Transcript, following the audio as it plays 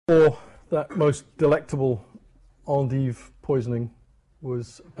before that most delectable endive poisoning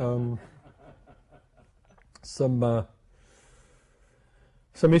was some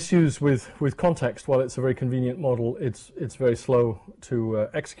issues with context. While it's a very convenient model, it's very slow to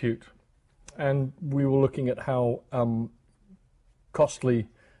execute. And we were looking at how costly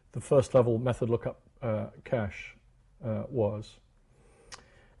the first level method lookup cache was.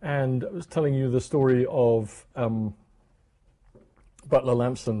 And I was telling you the story of Butler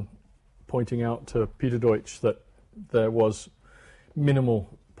Lampson pointing out to Peter Deutsch that there was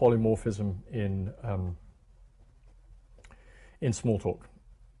minimal polymorphism in Smalltalk,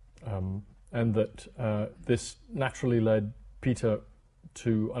 and that this naturally led Peter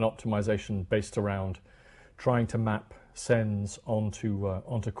to an optimization based around trying to map sends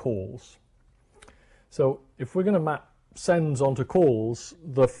onto calls. So if we're going to map sends onto calls,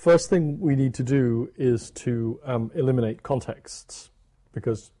 the first thing we need to do is to eliminate contexts,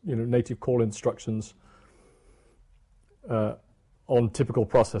 because native call instructions on typical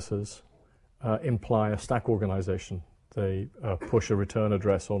processors imply a stack organization. They push a return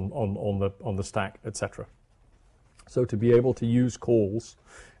address on the stack, etc. So to be able to use calls,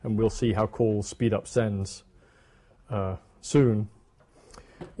 and we'll see how calls speed up sends soon.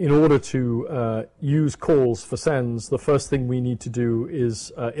 In order to use calls for sends, the first thing we need to do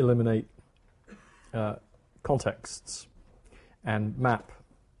is eliminate contexts and map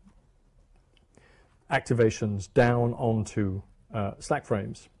activations down onto stack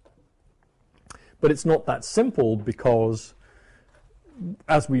frames. But it's not that simple, because,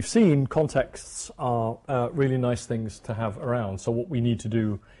 as we've seen, contexts are really nice things to have around. So what we need to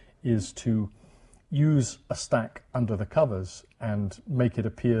do is to use a stack under the covers and make it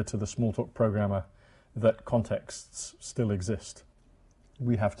appear to the Smalltalk programmer that contexts still exist.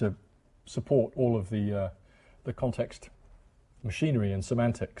 We have to support all of the context machinery and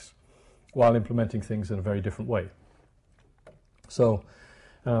semantics while implementing things in a very different way. So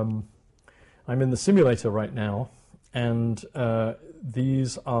I'm in the simulator right now, and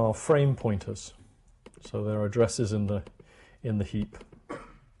these are frame pointers. So there are addresses in the heap.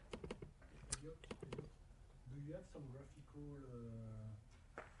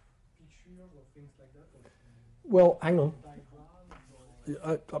 Well, hang on.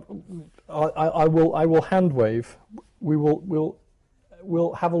 I will hand wave.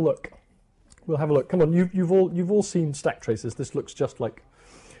 We'll have a look. We'll have a look. Come on, you've all seen stack traces. This looks just like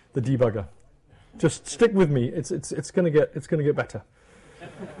the debugger. Just stick with me. It's going to get better.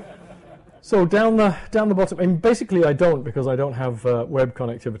 So down the bottom. And basically, I don't, because I don't have web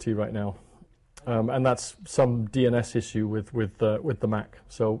connectivity right now. And that's some DNS issue with the Mac.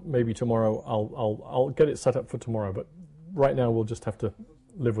 So maybe tomorrow I'll get it set up for tomorrow. But right now we'll just have to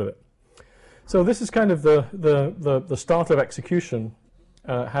live with it. So this is kind of the start of execution,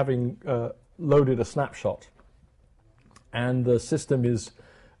 having loaded a snapshot, and the system is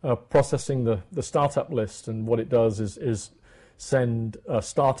processing the startup list. And what it does is send a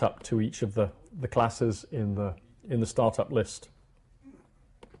startup to each of the classes in the startup list.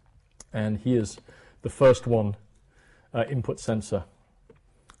 And here's the first one, input sensor,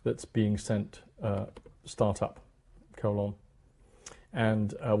 that's being sent startup, :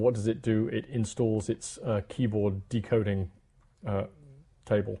 and what does it do? It installs its keyboard decoding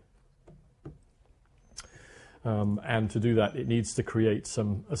table. And to do that, it needs to create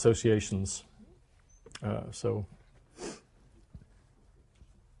some associations. So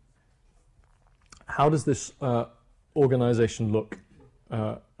how does this organization look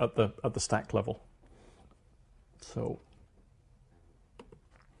at the stack level? So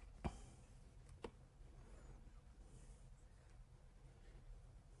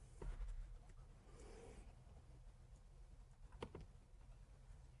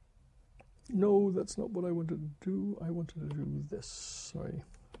no, that's not what I wanted to do. I wanted to do this. Sorry.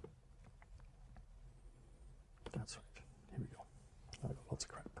 That's right. Here we go. I got lots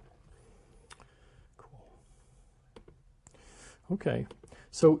of crap. Cool. Okay.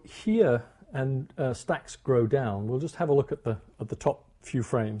 So here, and stacks grow down. We'll just have a look at the top few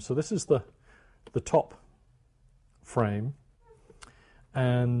frames. So this is the top frame,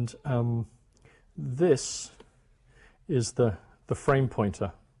 and this is the frame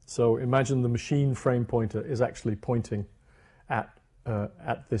pointer. So imagine the machine frame pointer is actually pointing at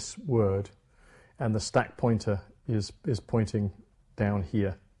this word, and the stack pointer is pointing down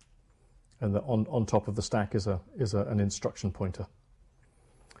here, and on top of the stack is an instruction pointer.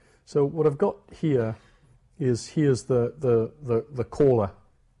 So what I've got here is here's the caller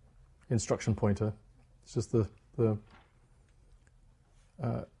instruction pointer. It's just the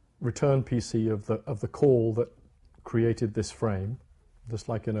return PC of the call that created this frame. just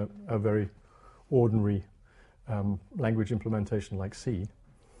like in a very ordinary language implementation like C.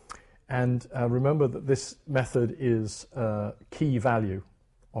 And remember that this method is key value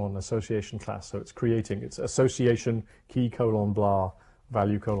on association class. So it's creating, it's association key colon blah,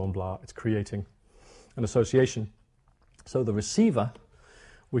 value colon blah. It's creating an association. So the receiver,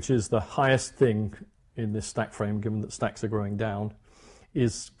 which is the highest thing in this stack frame, given that stacks are growing down,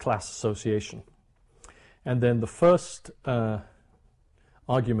 is class association. And then the first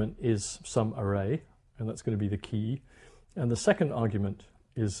argument is some array, and that's going to be the key. And the second argument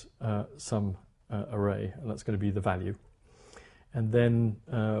is some array, and that's going to be the value. And then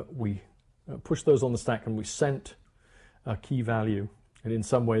we push those on the stack, and we sent a key value. And in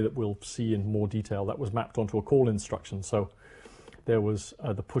some way that we'll see in more detail, that was mapped onto a call instruction. So there was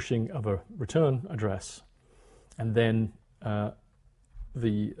the pushing of a return address, and then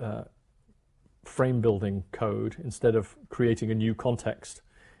the frame building code, instead of creating a new context,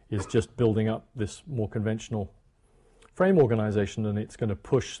 is just building up this more conventional frame organization, and it's going to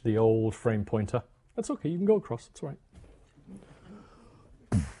push the old frame pointer. That's okay, you can go across, that's all right.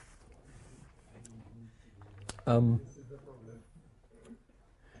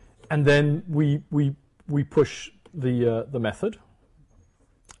 And then we push the method,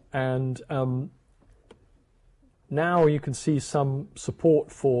 and now you can see some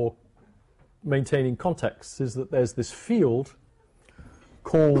support for maintaining contexts. Is that there's this field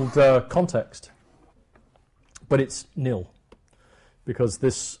called context, but it's nil because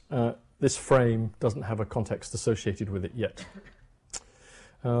this this frame doesn't have a context associated with it yet.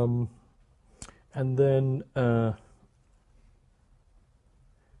 And then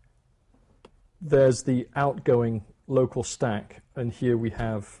there's the outgoing local stack, and here we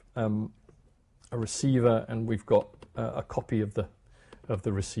have a receiver, and we've got a copy of the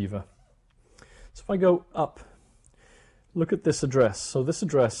receiver. So if I go up, look at this address. So this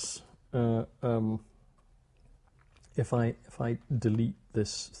address, if I delete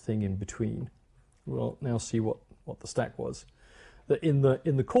this thing in between, we'll now see what the stack was. That in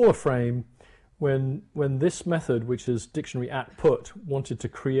the caller frame, when this method, which is dictionary at put, wanted to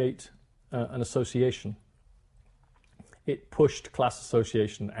create an association, it pushed class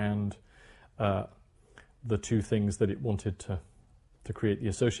association and the two things that it wanted to create the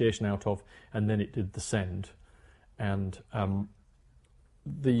association out of, and then it did the send. And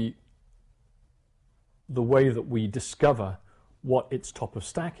the way that we discover what its top of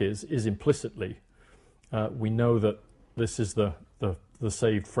stack is implicitly. We know that this is the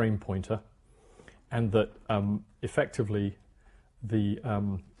saved frame pointer, and that effectively the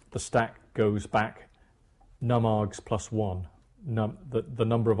stack goes back numargs plus 1, the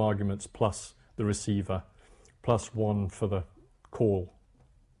number of arguments plus the receiver, plus 1 for the call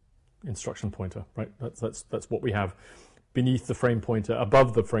instruction pointer, right? That's what we have beneath the frame pointer,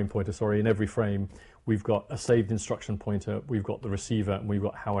 above the frame pointer, sorry, in every frame. We've got a saved instruction pointer, we've got the receiver, and we've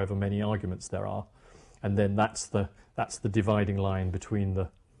got however many arguments there are. And then that's the dividing line between the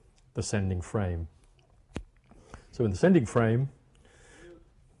sending frame. So in the sending frame,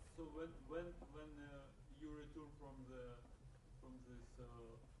 so when you return from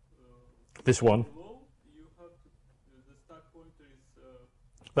this one, below, you have the stack pointer is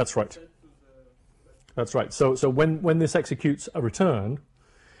that's right. set to That's right. So when this executes a return,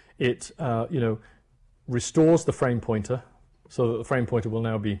 it restores the frame pointer, so that the frame pointer will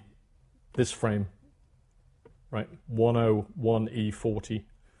now be this frame, right? 101E40,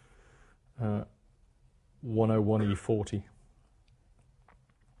 101E40,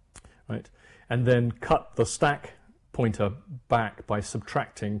 right? And then cut the stack pointer back by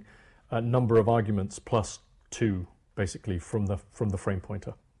subtracting a number of arguments plus 2, basically, from the frame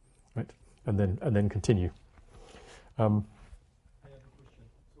pointer, right? And then continue. I have a question.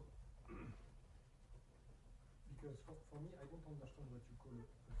 So, because for me, I don't understand what you call it,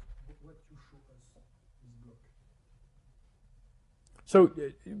 what you show us this block. So,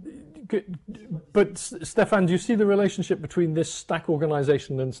 but Stefan, do you see the relationship between this stack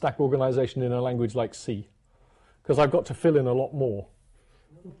organization and stack organization in a language like C? Because I've got to fill in a lot more.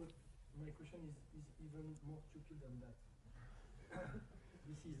 No, but my question is even more stupid than that.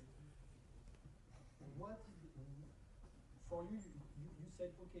 This is what is for you. You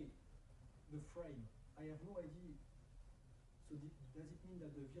said, okay, the frame. I have no idea. So does it mean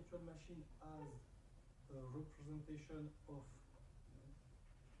that the virtual machine has a representation of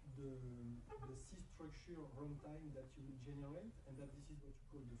the C structure runtime that you will generate, and that this is what you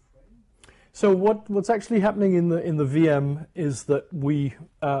call the frame? So what's actually happening in the VM is that we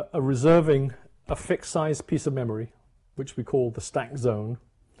are reserving a fixed size piece of memory, which we call the stack zone,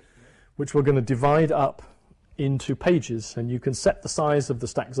 which we're going to divide up into pages, and you can set the size of the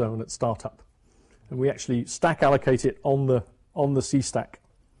stack zone at startup. And we actually stack allocate it on the C stack,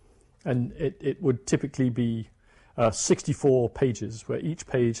 and it would typically be 64 pages, where each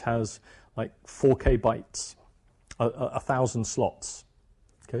page has like 4K bytes, 1,000 slots.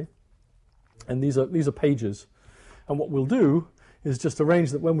 Okay, and these are pages. And what we'll do is just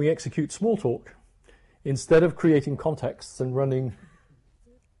arrange that when we execute Smalltalk, instead of creating contexts and running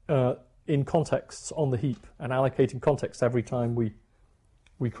in contexts on the heap and allocating context every time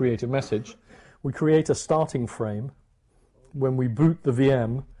we create a message, we create a starting frame when we boot the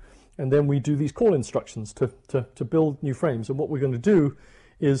VM, and then we do these call instructions to build new frames. And what we're going to do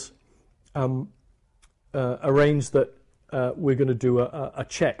is arrange that we're going to do a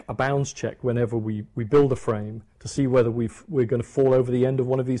check, a bounds check, whenever we build a frame to see whether we're going to fall over the end of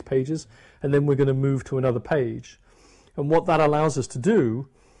one of these pages, and then we're going to move to another page. And what that allows us to do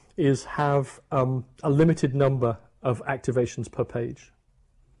is have a limited number of activations per page.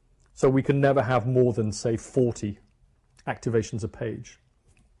 So we can never have more than, say, 40 activations a page.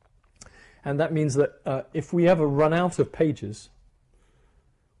 And that means that if we ever run out of pages,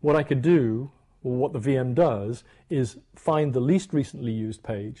 what I can do, or what the VM does, is find the least recently used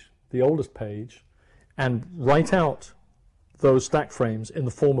page, the oldest page, and write out those stack frames in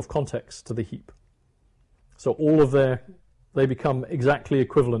the form of context to the heap. So all of they become exactly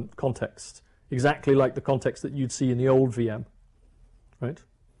equivalent context, exactly like the context that you'd see in the old VM, right?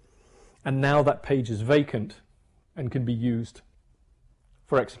 And now that page is vacant and can be used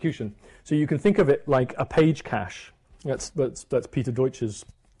for execution. So you can think of it like a page cache. That's Peter Deutsch's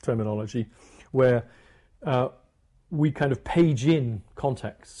terminology, where we kind of page in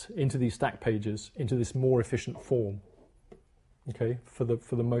contexts into these stack pages into this more efficient form. Okay, for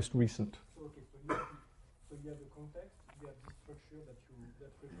the most recent. Okay, so you have the context, you have the structure that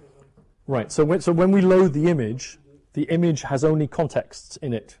represents. Right. So when we load the image has only contexts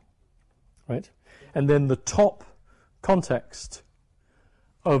in it, right? And then the top context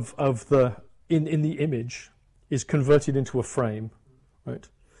of the in the image is converted into a frame, right?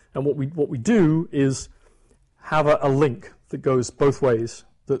 And what we do is have a link that goes both ways.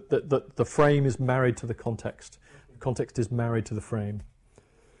 That the frame is married to the context. The context is married to the frame.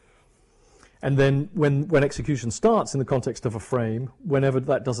 And then when execution starts in the context of a frame, whenever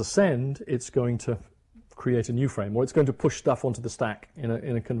that does a send, it's going to create a new frame, or it's going to push stuff onto the stack in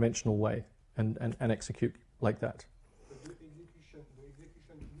a conventional way and execute like that. The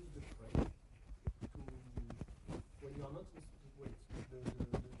execution use the frame to, when you are not the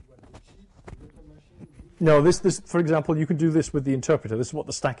cheat, the virtual machine. No, this for example, you can do this with the interpreter. This is what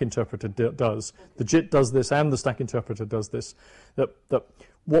the stack interpreter does. The JIT does this, and the stack interpreter does this.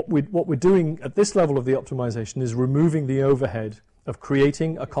 What we're doing at this level of the optimization is removing the overhead of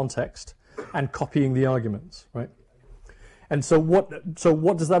creating a context and copying the arguments, right? And so what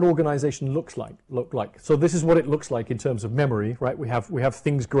does that organization look like? So this is what it looks like in terms of memory, right? We have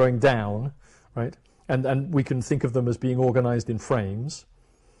things growing down, right? And we can think of them as being organized in frames.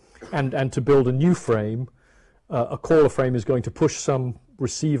 And to build a new frame, a caller frame is going to push some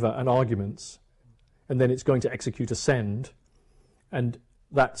receiver and arguments, and then it's going to execute a send, and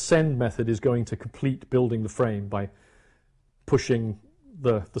that send method is going to complete building the frame by pushing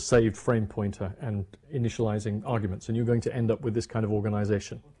the saved frame pointer and initializing arguments, and you're going to end up with this kind of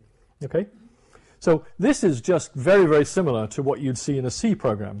organization. Okay? So this is just very, very similar to what you'd see in a C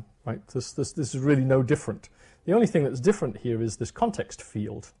program, right? This is really no different. The only thing that's different here is this context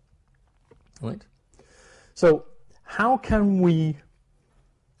field, right? So how can we,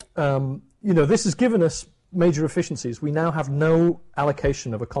 this has given us major efficiencies. We now have no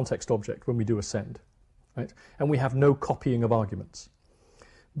allocation of a context object when we do a send, right? And we have no copying of arguments.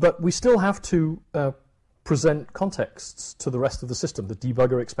 But we still have to present contexts to the rest of the system. The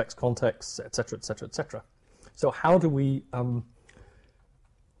debugger expects contexts, etc., etc., etc. So how do we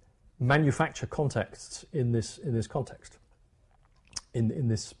manufacture contexts in this context, in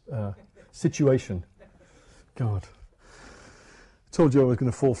this situation? God, I told you I was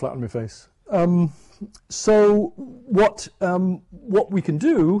going to fall flat on my face. So what we can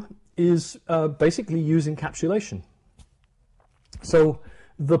do is basically use encapsulation. So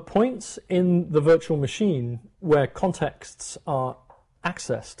the points in the virtual machine where contexts are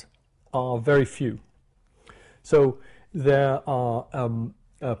accessed are very few. So there are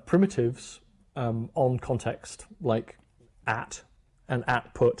primitives on context, like at and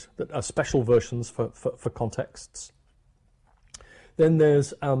 @put, that are special versions for contexts. Then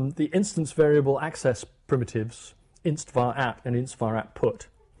there's the instance variable access primitives, inst_var at and inst_var @put.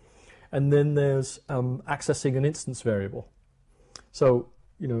 And then there's accessing an instance variable. So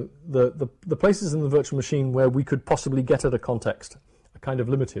you know, the places in the virtual machine where we could possibly get at a context are kind of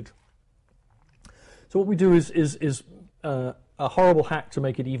limited. So what we do is a horrible hack to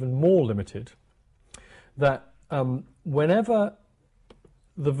make it even more limited, that whenever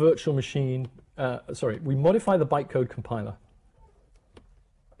the virtual machine, we modify the bytecode compiler.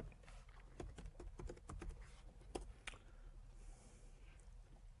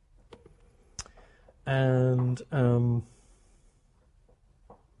 And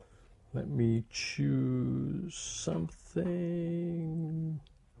let me choose something.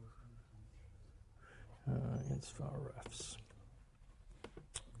 It's for refs.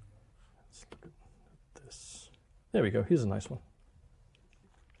 Let's look at this. There we go. Here's a nice one.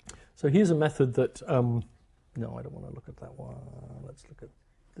 So here's a method that, no, I don't want to look at that one. Let's look at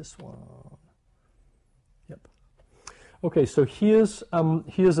this one. Yep. Okay, so here's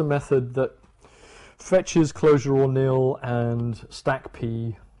a method that fetches closure or nil and stack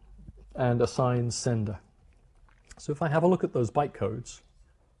p and assigns sender. So if I have a look at those bytecodes,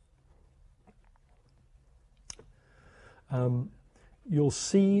 you'll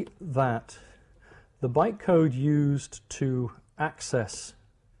see that the bytecode used to access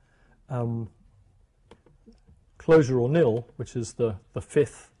closure or nil, which is the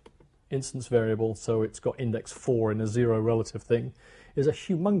fifth instance variable, so it's got index 4 in a 0 relative thing, is a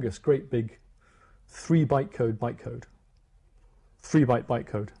humongous, great big 3-byte bytecode. 3-byte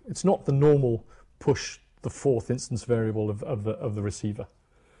bytecode. It's not the normal push the fourth instance variable of the receiver.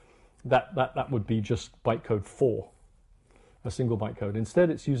 That would be just bytecode 4, a single bytecode. Instead,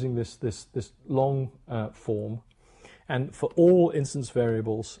 it's using this long form, and for all instance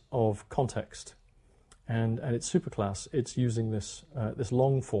variables of context and its superclass, it's using this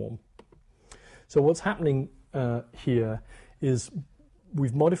long form. So what's happening here is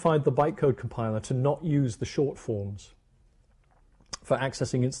we've modified the bytecode compiler to not use the short forms for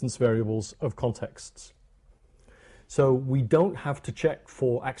accessing instance variables of contexts. So we don't have to check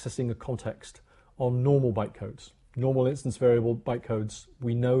for accessing a context on normal bytecodes. Normal instance variable bytecodes,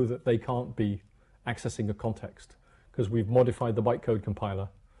 we know that they can't be accessing a context because we've modified the bytecode compiler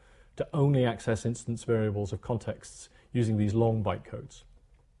to only access instance variables of contexts using these long bytecodes.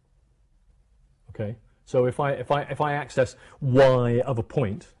 Okay, so if I access y of a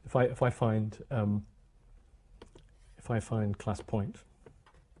point, if I find class point,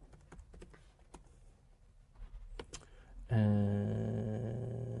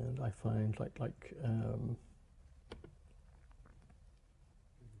 and I find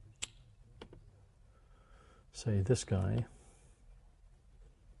say this guy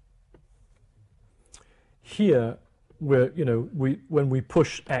here, where when we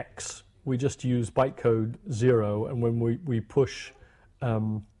push x, we just use bytecode 0, and when we push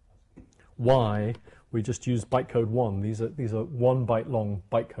y, we just use bytecode 1. These are 1 byte long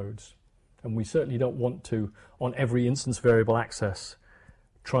bytecodes, and we certainly don't want to, on every instance variable access,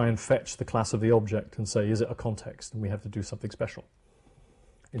 try and fetch the class of the object and say, is it a context? And we have to do something special.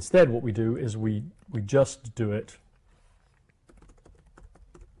 Instead, what we do is we just do it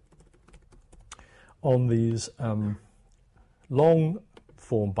on these long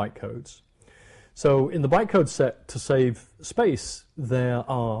form bytecodes. So in the bytecode set to save space, there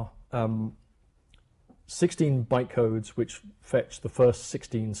are 16 bytecodes which fetch the first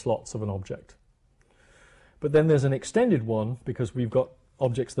 16 slots of an object. But then there's an extended one because we've got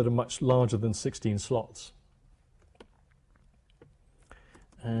objects that are much larger than 16 slots.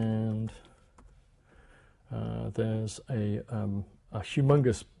 And there's a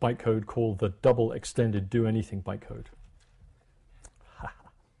humongous bytecode called the double extended do anything bytecode.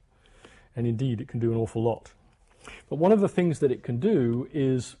 And indeed, it can do an awful lot. But one of the things that it can do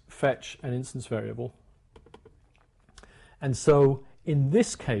is fetch an instance variable. And so in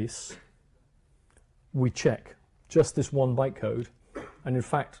this case, we check just this one bytecode. And in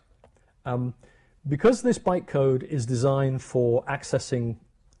fact, because this bytecode is designed for accessing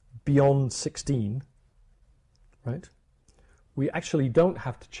beyond 16, right, we actually don't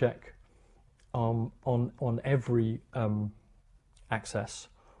have to check on every access.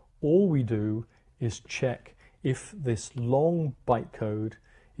 All we do is check if this long bytecode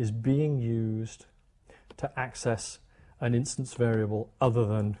is being used to access an instance variable other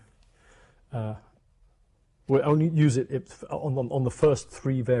than, we'll only use it on the first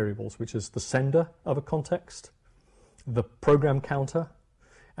 3 variables, which is the sender of a context, the program counter,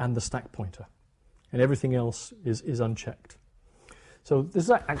 and the stack pointer. And everything else is unchecked. So this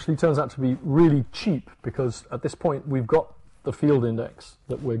actually turns out to be really cheap because at this point we've got the field index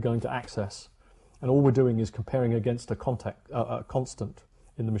that we're going to access, and all we're doing is comparing against a constant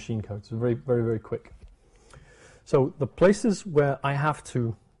in the machine code. So very, very, very quick. So the places where I have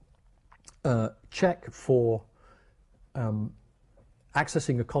to check for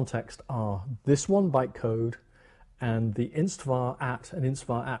accessing a context are this one bytecode and the instvar_at and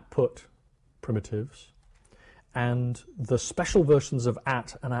instvar_at_put primitives, and the special versions of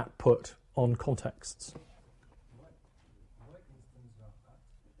at and at_put on contexts.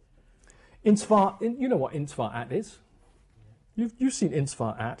 You know what instvar_at is? You've seen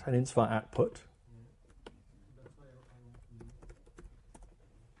instvar_at and instvar_at_put.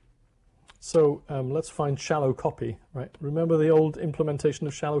 So let's find shallow copy, right? Remember the old implementation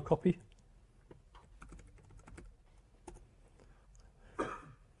of shallow copy?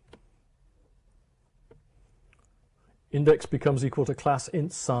 Index becomes equal to class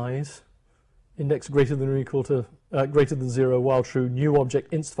int size. Index greater than or equal to greater than 0 while true. New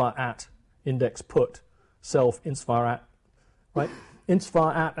object instvar_at index put self instvar_at, right?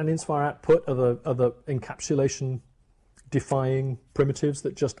 Instvar_at and instvar_at_put are the encapsulation defying primitives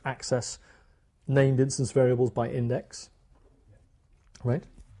that just access named instance variables by index, right?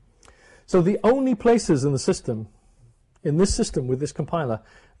 So the only places in the system, in this system with this compiler,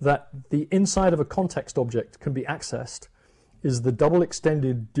 that the inside of a context object can be accessed is the double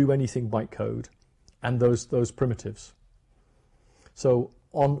extended do anything bytecode and those primitives. So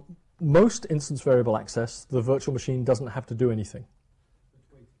on most instance variable access, the virtual machine doesn't have to do anything. But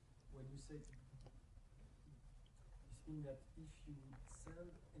wait, when you say this means that if you send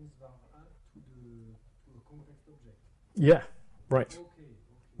instvar_at to a context object. Yeah, right. Okay.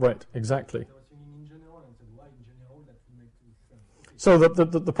 Right, exactly. I was thinking in general and said why in general that would make sense. Okay. So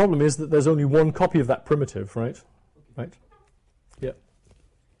the problem is that there's only one copy of that primitive, right? Okay. Right. Yeah.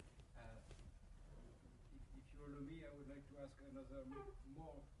 If you allow me, I would like to ask another more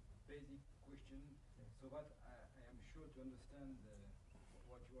basic question, so that I am sure to understand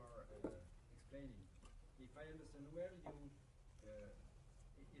what you are explaining. If I understand well, in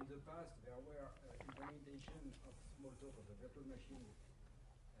the past there were implementation of Smalltalk of the virtual machine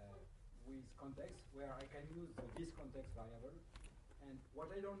with context, where I can use this context variable. And what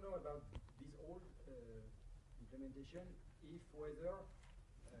I don't know about this old implementation, if whether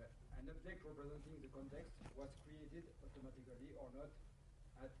an object representing the context was created automatically or not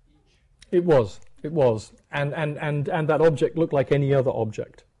at each. It was. And that object looked like any other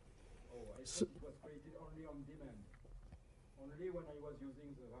object. Oh, I thought it was created only on demand, only when I was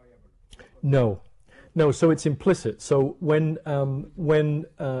using the variable. No, so it's implicit. So when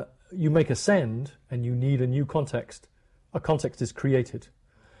you make a send and you need a new context, a context is created.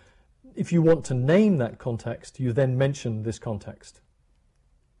 If you want to name that context, you then mention this context.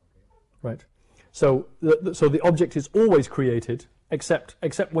 Right. So the object is always created, except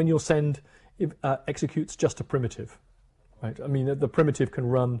when your send executes just a primitive. Right. I mean the primitive can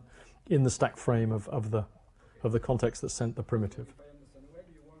run in the stack frame of the context that sent the primitive. If I understand well,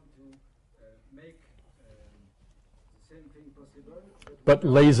 you want to make the same thing possible, But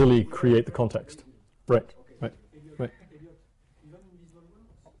lazily create the context. Right. Okay. Right. Eliot, Right. Eliot, even in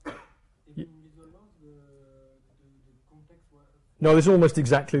VisualWorks, the context was. No, this is almost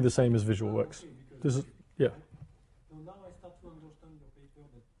exactly the same as VisualWorks. Okay, because This is yeah. So now I start to understand your paper,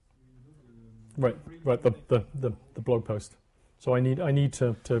 but you know Right. The blog post. So I need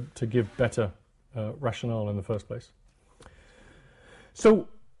to give better rationale in the first place. So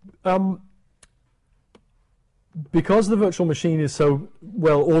because the virtual machine is so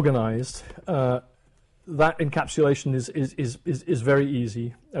well organized, that encapsulation is very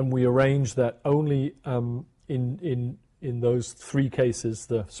easy, and we arrange that only in those three cases,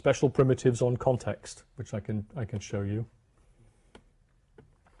 the special primitives on context, which I can show you.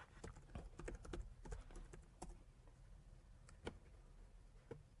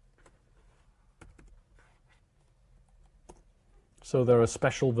 So there are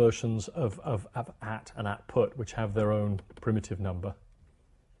special versions of at and at_put, which have their own primitive number,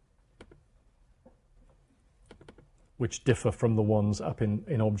 which differ from the ones up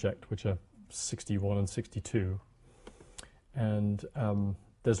in object, which are 61 and 62. And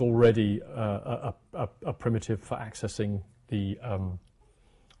there's already a primitive for accessing the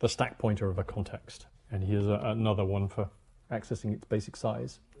stack pointer of a context. And here's another one for accessing its basic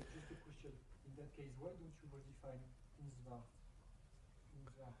size. But just a question. In that case, why don't you modify instvar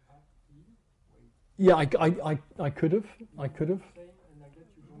at? Yeah, I could have. I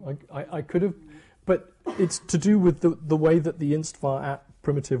could have, but it's to do with the way that the instvar_at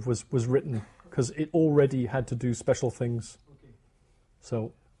primitive was written, because it already had to do special things. Okay.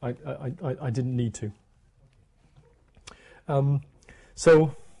 So I didn't need to.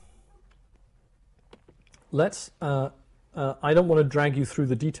 So let's. I don't want to drag you through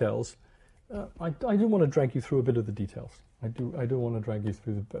the details. I do want to drag you through a bit of the details. I do want to drag you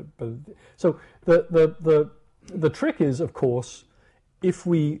through so the trick is, of course, if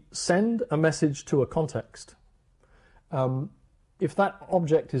we send a message to a context, if that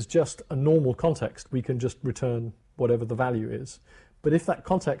object is just a normal context, we can just return whatever the value is. But if that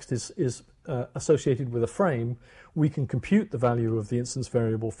context is associated with a frame, we can compute the value of the instance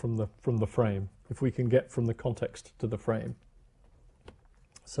variable from the frame, if we can get from the context to the frame.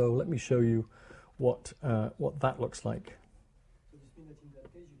 So let me show you what that looks like. So this means that in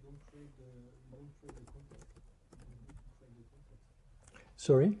that case you don't create the context.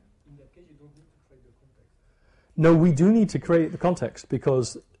 Sorry? In that case you don't need to create the context. No, we do need to create the context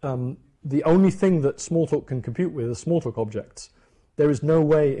because the only thing that Smalltalk can compute with is Smalltalk objects. There is no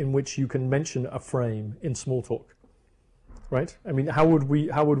way in which you can mention a frame in Smalltalk, right? I mean, how would we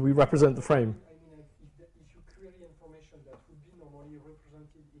represent the frame? I mean, if you query information that would be normally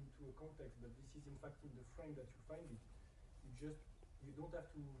represented into a context, but this is in fact in the frame that you find it, you don't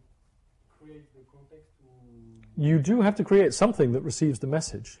have to create the context to. You do have to create something that receives the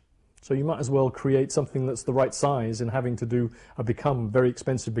message. So you might as well create something that's the right size and having to do a very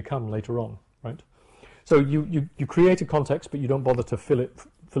expensive become later on, right? So you create a context, but you don't bother to fill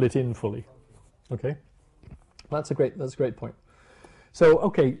it in fully. Okay, that's a great point. So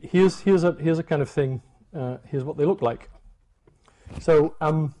okay, here's a kind of thing. Here's what they look like. So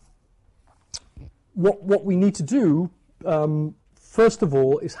what we need to do first of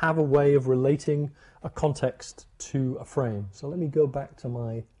all is have a way of relating a context to a frame. So let me go back to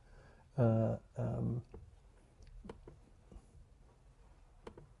my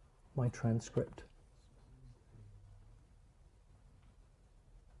my transcript.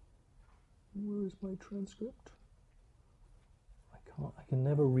 Where is my transcript? I can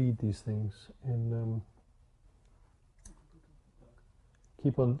never read these things in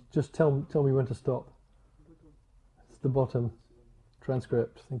keep on, just tell me when to stop. It's the bottom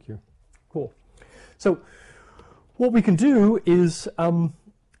transcript. Thank you. Cool. So what we can do is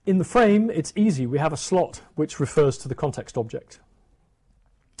in the frame, it's easy. We have a slot which refers to the context object.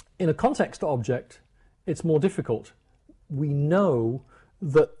 In a context object, it's more difficult. We know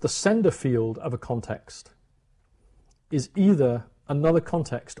that the sender field of a context is either another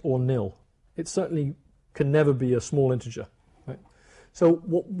context or nil. It certainly can never be a small integer. Right? So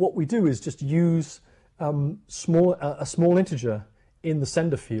what we do is just use a small integer in the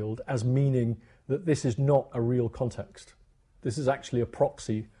sender field as meaning that this is not a real context. This is actually a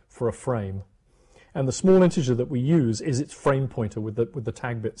proxy for a frame. And the small integer that we use is its frame pointer with the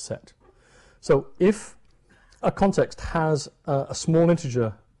tag bit set. So if a context has a small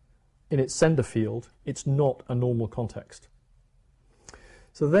integer in its sender field, it's not a normal context.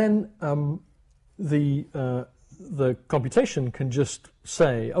 So then the computation can just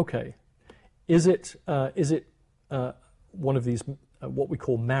say, okay, is it one of these what we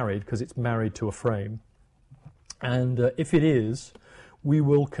call married, because it's married to a frame? And if it is, we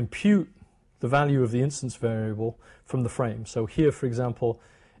will compute the value of the instance variable from the frame. So here, for example,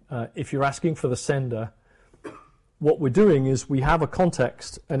 if you're asking for the sender, what we're doing is we have a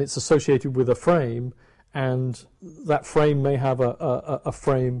context and it's associated with a frame, and that frame may have a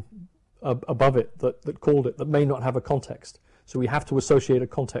frame above it that called it that may not have a context. So we have to associate a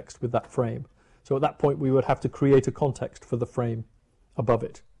context with that frame. So at that point we would have to create a context for the frame above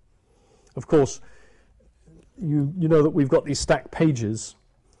it. Of course, you know that we've got these stacked pages.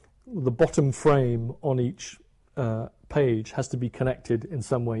 The bottom frame on each page has to be connected in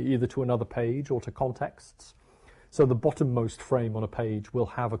some way, either to another page or to contexts. So the bottommost frame on a page will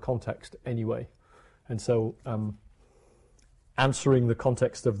have a context anyway. And so answering the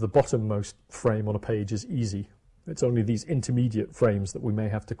context of the bottommost frame on a page is easy. It's only these intermediate frames that we may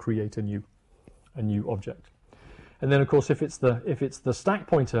have to create a new object. And then, of course, if it's the stack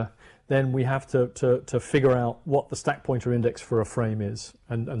pointer, then we have to figure out what the stack pointer index for a frame is.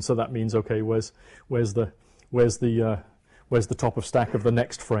 And so that means, okay, where's the top of stack of the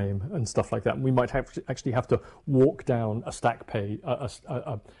next frame and stuff like that. And we might actually have to walk down a stack page,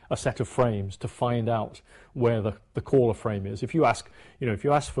 a set of frames to find out where the caller frame is. If you ask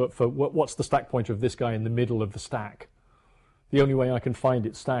for what's the stack pointer of this guy in the middle of the stack, the only way I can find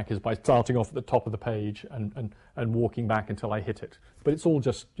its stack is by starting off at the top of the page and walking back until I hit it. But it's all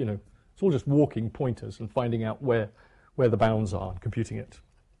just walking pointers and finding out where the bounds are and computing it.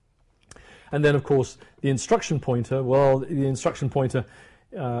 And then, of course, the instruction pointer,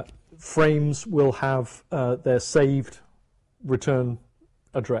 frames will have their saved return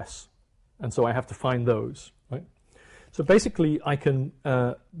address. And so I have to find those, right? So basically, I can,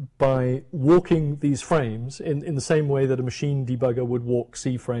 by walking these frames in the same way that a machine debugger would walk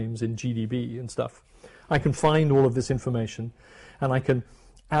C frames in GDB and stuff, I can find all of this information, and I can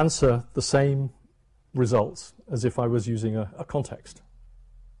answer the same results as if I was using a context.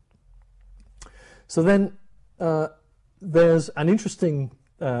 So then there's an interesting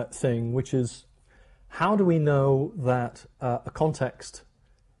thing, which is, how do we know that a context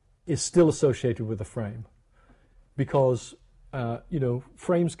is still associated with a frame? Because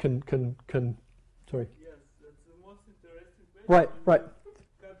frames can sorry. Yes, that's the most interesting question. Right, right.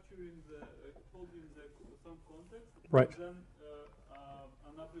 Capturing holding some context. Right. Then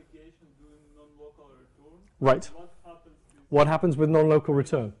an application doing non-local return. Right. What happens? What happens with non-local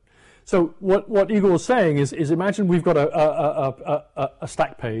return? So what Igor was saying is imagine we've got a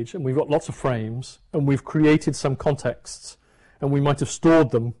stack page and we've got lots of frames and we've created some contexts and we might have stored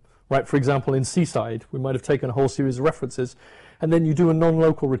them, right? For example, in Seaside, we might have taken a whole series of references, and then you do a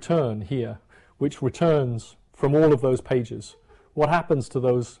non-local return here, which returns from all of those pages. What happens to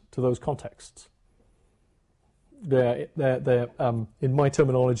those contexts? They're in my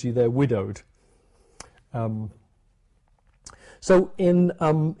terminology, they're widowed. So in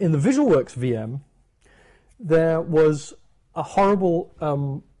the VisualWorks VM, there was a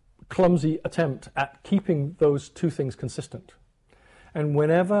horrible, clumsy attempt at keeping those two things consistent. And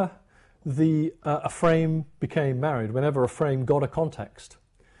whenever a frame became married, whenever a frame got a context,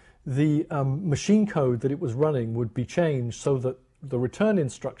 the machine code that it was running would be changed so that the return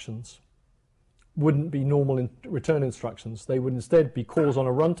instructions wouldn't be normal return instructions. They would instead be calls on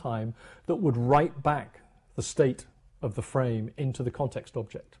a runtime that would write back the state of the frame into the context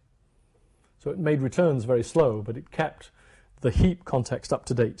object. So it made returns very slow, but it kept the heap context up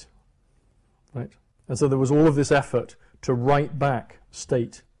to date, right? And so there was all of this effort to write back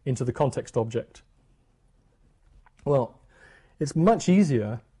state into the context object. Well, it's much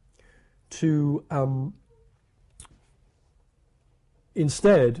easier to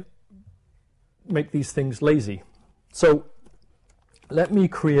instead make these things lazy. So let me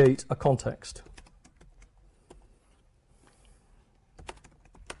create a context.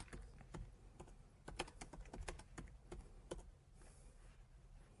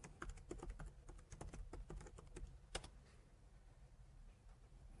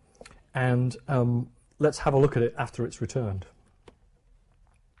 And let's have a look at it after it's returned.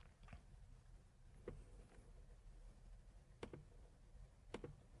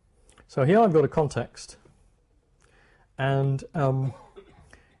 So here I've got a context, and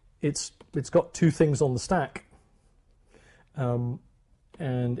it's got two things on the stack, and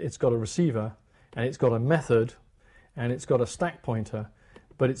it's got a receiver, and it's got a method, and it's got a stack pointer,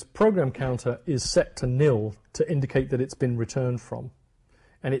 but its program counter is set to nil to indicate that it's been returned from.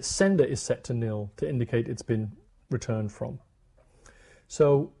 And its sender is set to nil to indicate it's been returned from.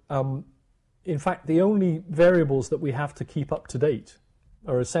 So, in fact, the only variables that we have to keep up to date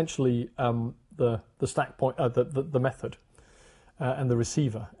are essentially the stack point, the method, and the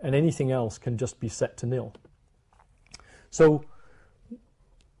receiver, and anything else can just be set to nil. So,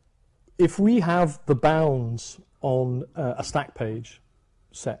 if we have the bounds on a stack page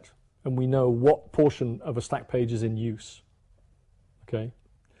set, and we know what portion of a stack page is in use, okay,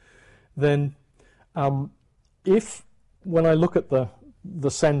 then if when I look at the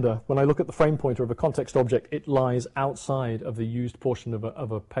sender, when I look at the frame pointer of a context object, it lies outside of the used portion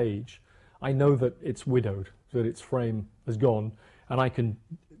of a page, I know that it's widowed, that its frame has gone, and I can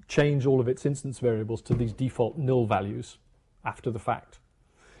change all of its instance variables to these default nil values after the fact.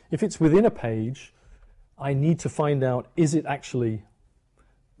 If it's within a page, I need to find out, is it actually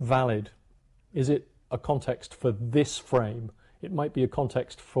valid? Is it a context for this frame? It might be a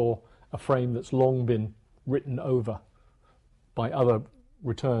context for a frame that's long been written over by other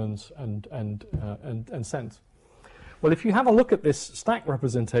returns and sent. Well, if you have a look at this stack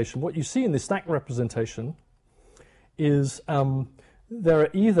representation, what you see in this stack representation is there are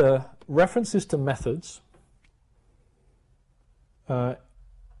either references to methods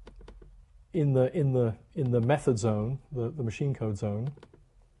in the method zone, the machine code zone,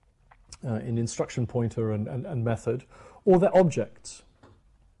 in instruction pointer and method, or they're objects.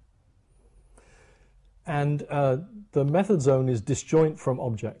 And the method zone is disjoint from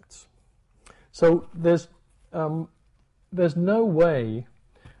objects. So there's no way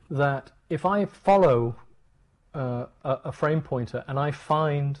that if I follow a frame pointer and I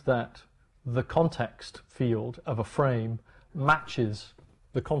find that the context field of a frame matches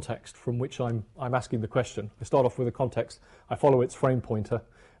the context from which I'm asking the question. I start off with a context, I follow its frame pointer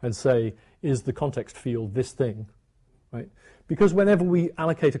and say, is the context field this thing? Right? Because whenever we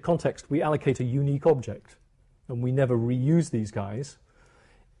allocate a context, we allocate a unique object. and we never reuse these guys,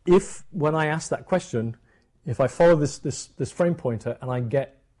 if when I ask that question, if I follow this frame pointer and I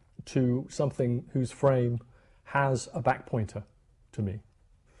get to something whose frame has a back pointer to me,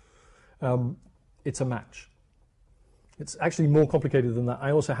 it's a match. It's actually more complicated than that.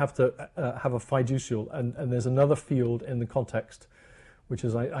 I also have to have a fiducial, and there's another field in the context, which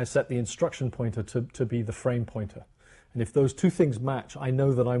is I set the instruction pointer to be the frame pointer. And if those two things match, I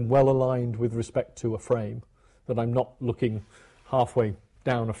know that I'm well aligned with respect to a frame, that I'm not looking halfway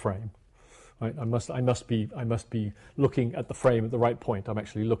down a frame. Right? I must be looking at the frame at the right point. I'm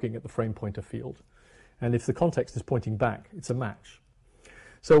actually looking at the frame pointer field. And if the context is pointing back, it's a match.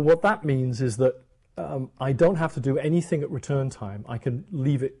 So what that means is that I don't have to do anything at return time. I can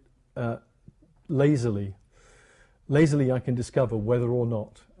leave it lazily. Lazily, I can discover whether or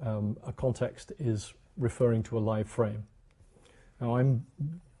not a context is referring to a live frame. Now, I'm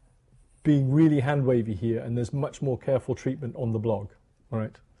being really hand-wavy here, and there's much more careful treatment on the blog, all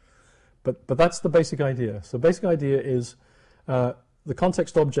right? But that's the basic idea. So basic idea is the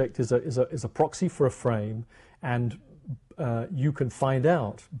context object is a proxy for a frame, and you can find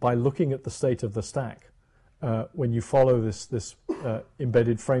out by looking at the state of the stack when you follow this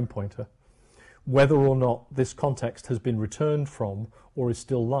embedded frame pointer whether or not this context has been returned from or is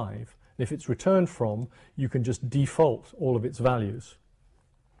still live. And if it's returned from, you can just default all of its values.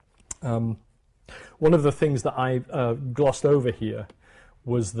 One of the things that I glossed over here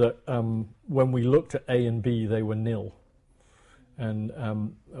was that when we looked at A and B, they were nil. And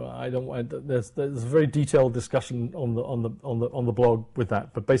I don't want. There's a very detailed discussion on the blog with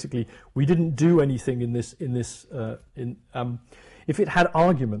that. But basically, we didn't do anything in this. If it had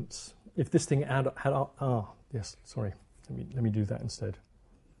arguments, if this thing had yes, sorry. Let me do that instead.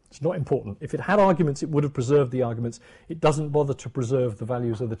 It's not important. If it had arguments, it would have preserved the arguments. It doesn't bother to preserve the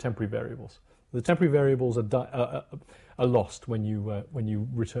values of the temporary variables. The temporary variables are lost when you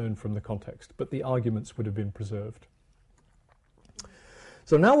return from the context, but the arguments would have been preserved.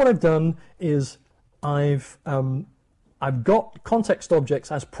 So now what I've done is I've got context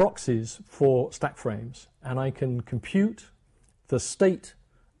objects as proxies for stack frames, and I can compute the state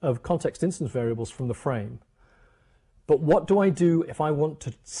of context instance variables from the frame. But what do I do if I want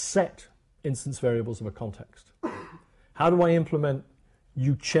to set instance variables of a context? How do I implement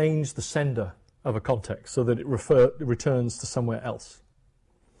you change the sender of a context so that it returns to somewhere else?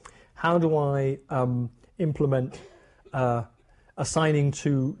 How do I implement assigning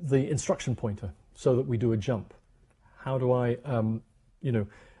to the instruction pointer so that we do a jump? How do I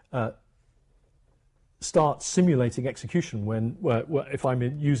start simulating execution when if I'm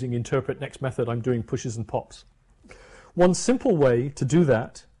using interpret next method, I'm doing pushes and pops? One simple way to do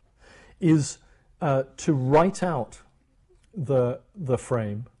that is to write out the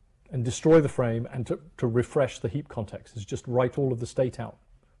frame and destroy the frame and to refresh the heap context. Is just write all of the state out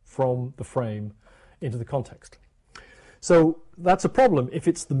from the frame into the context. So that's a problem if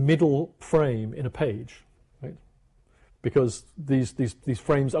it's the middle frame in a page, right? Because these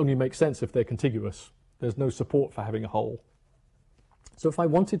frames only make sense if they're contiguous. There's no support for having a hole. So if I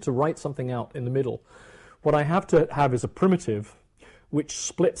wanted to write something out in the middle, what I have to have is a primitive which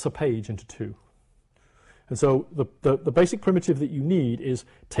splits a page into two. And so the basic primitive that you need is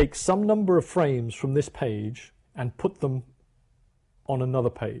take some number of frames from this page and put them on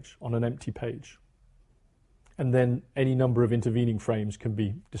another page, on an empty page. And then any number of intervening frames can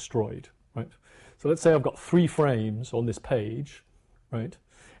be destroyed, right? So let's say I've got 3 frames on this page, right?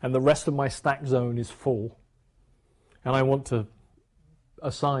 And the rest of my stack zone is full. And I want to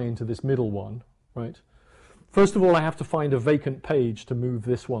assign to this middle one, right? First of all, I have to find a vacant page to move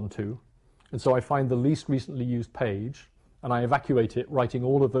this one to. And so I find the least recently used page, and I evacuate it, writing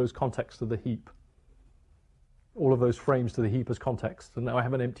all of those contexts to the heap. All of those frames to the heap as context. And now I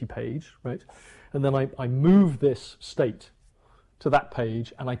have an empty page, right? And then I move this state to that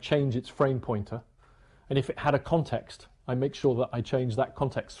page, and I change its frame pointer. And if it had a context, I make sure that I change that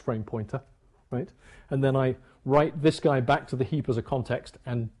context frame pointer, right? And then I write this guy back to the heap as a context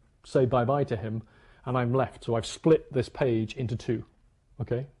and say bye-bye to him, and I'm left. So I've split this page into 2,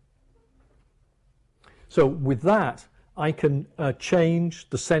 okay? So with that, I can change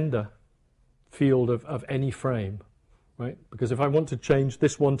the sender field of any frame, right? Because if I want to change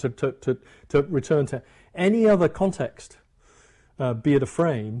this one to return to any other context, be it a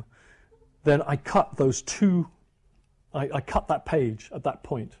frame, then I cut those 2. I cut that page at that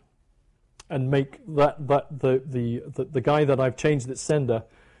point, and make the guy that I've changed its sender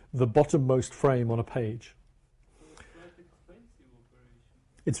the bottommost frame on a page. So it's quite expensive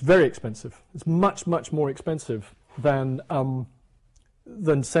operation. It's very expensive. It's much more expensive than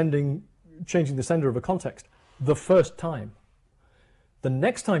changing the sender of a context. the first time. The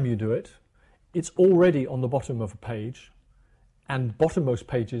next time you do it, it's already on the bottom of a page, and bottommost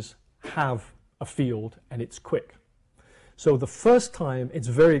pages have a field, and it's quick. So the first time, it's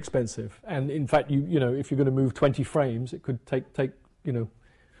very expensive, and in fact, you know, if you're going to move 20 frames, it could take you know,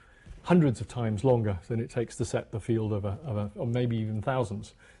 hundreds of times longer than it takes to set the field of a or maybe even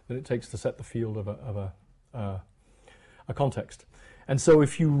thousands than it takes to set the field of a context. And so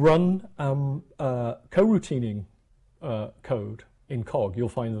if you run coroutining code in Cog, you'll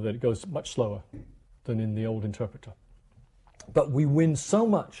find that it goes much slower than in the old interpreter. But we win so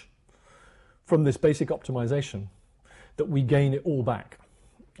much from this basic optimization that we gain it all back,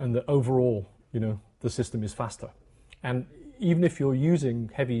 and that overall, you know, the system is faster. And even if you're using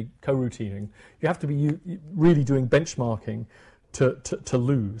heavy coroutining, you have to be really doing benchmarking to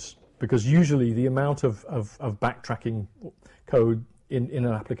lose, because usually the amount of backtracking code in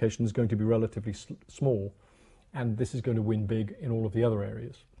an application is going to be relatively small, and this is going to win big in all of the other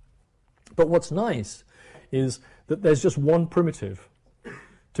areas. But what's nice is that there's just one primitive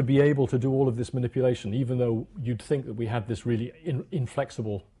to be able to do all of this manipulation, even though you'd think that we had this really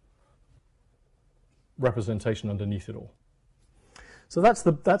inflexible representation underneath it all. So that's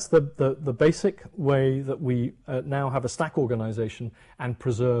the basic way that we now have a stack organization and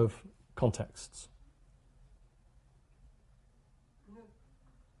preserve contexts.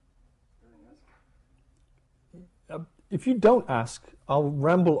 If you don't ask, I'll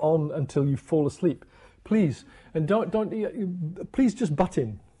ramble on until you fall asleep. Please, and please just butt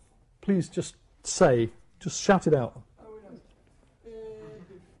in. Please just say, just shout it out. I will ask.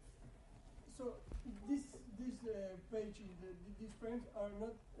 So these pages, these frames are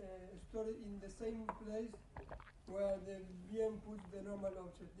not stored in the same place where the VM puts the normal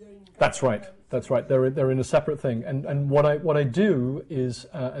object. They're in That's right. That's right. They're in a separate thing. And what I do is,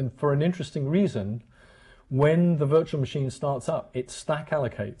 and for an interesting reason, when the virtual machine starts up, it stack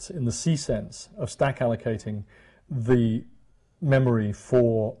allocates in the C sense of stack allocating the memory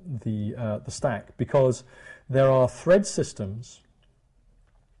for the stack, because there are thread systems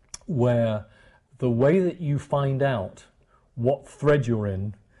where the way that you find out what thread you're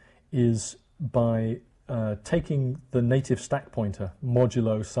in is by taking the native stack pointer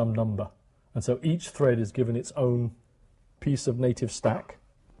modulo some number. And so each thread is given its own piece of native stack,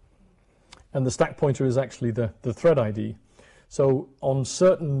 and the stack pointer is actually the thread ID. So on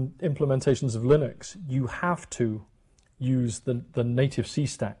certain implementations of Linux, you have to use the native C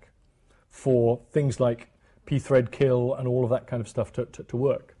stack for things like pthread kill and all of that kind of stuff to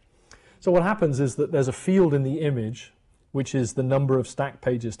work. So what happens is that there's a field in the image which is the number of stack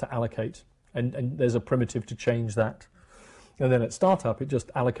pages to allocate, and there's a primitive to change that. And then at startup, it just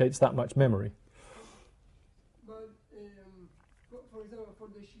allocates that much memory. But for example,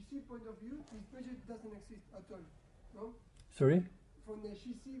 from the CC point of view, this page doesn't exist at all, no? Sorry? From the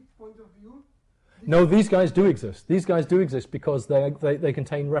CC point of view... No, these guys do exist. These guys do exist because they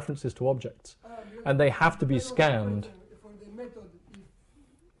contain references to objects, and they have to be scanned. For the method,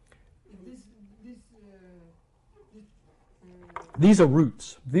 These are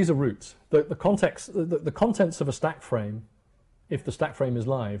roots. These are roots. The context, the contents of a stack frame, if the stack frame is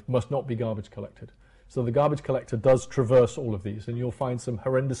live, must not be garbage collected. So the garbage collector does traverse all of these, and you'll find some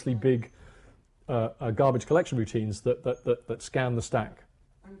horrendously big garbage collection routines that scan the stack.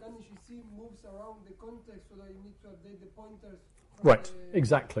 And CC moves around the context, so that you need to update the pointers. Right.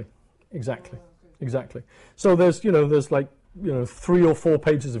 Exactly. Exactly. So there's like 3 or 4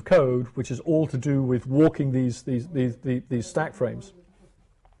 pages of code, which is all to do with walking these stack frames.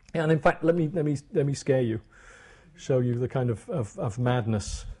 And in fact, let me scare you, show you the kind of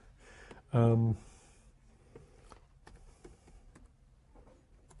madness.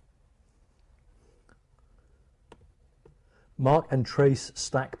 Mark and trace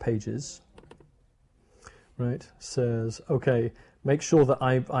stack pages, right, says, okay, make sure that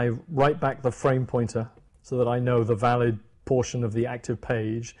I write back the frame pointer so that I know the valid portion of the active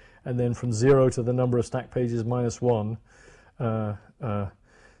page, and then from 0 to the number of stack pages minus 1,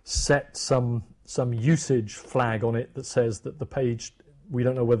 set some usage flag on it that says that the page, we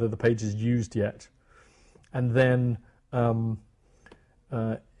don't know whether the page is used yet. And then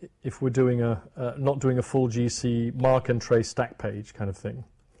if we're doing not doing a full GC, mark and trace stack page kind of thing.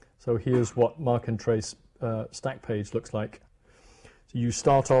 So here's what mark and trace stack page looks like. So you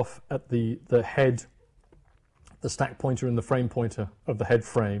start off at the head, the stack pointer and the frame pointer of the head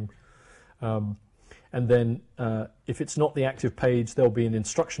frame. And then if it's not the active page, there'll be an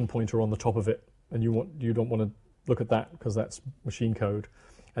instruction pointer on the top of it. And you don't want to look at that because that's machine code.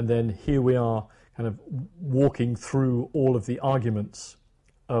 And then here we are kind of walking through all of the arguments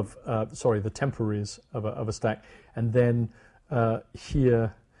of, the temporaries of a stack, and then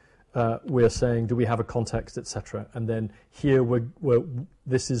here we're saying, do we have a context, etc. And then here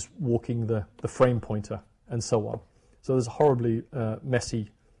this is walking the frame pointer, and so on. So there's a horribly messy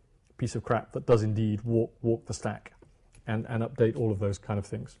piece of crap that does indeed walk the stack and update all of those kind of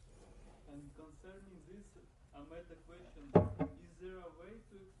things. And concerning this, I made the question, is there a way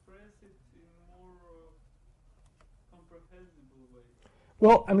to express it in more comprehensible way?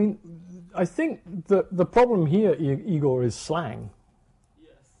 Well, I mean, I think the problem here, Igor, is slang.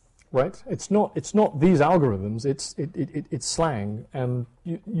 Yes. Right? It's not these algorithms. It's slang, and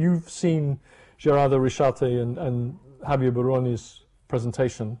you've seen Gerardo Richarte and Javier Baroni's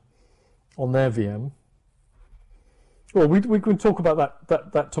presentation on their VM. Well, we can talk about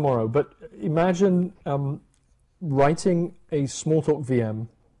that tomorrow. But imagine writing a Smalltalk VM.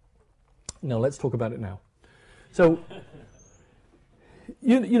 No, let's talk about it now. So,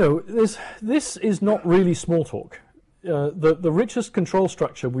 you know, this is not really Smalltalk. The richest control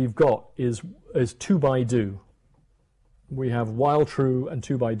structure we've got is 2 by do. We have while true and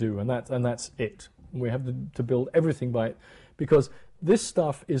 2 by do, and that's it. We have to build everything by it, because this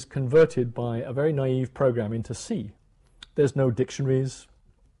stuff is converted by a very naive program into C. There's no dictionaries,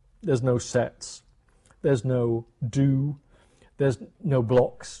 there's no sets, there's no do, there's no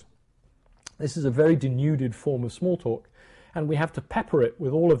blocks. This is a very denuded form of Smalltalk, and we have to pepper it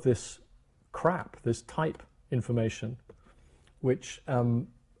with all of this crap, this type information, which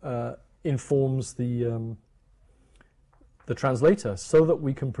informs the translator, so that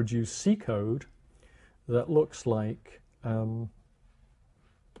we can produce C code that looks like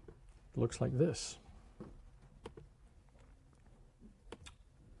this.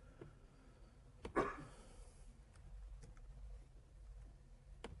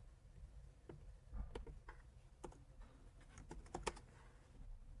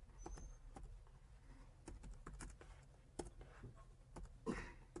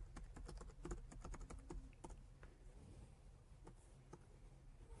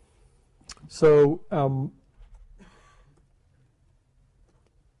 So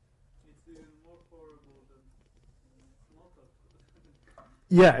It's even more horrible than Smalltalk.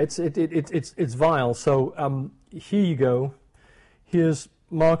 yeah, it's vile. So here you go. Here's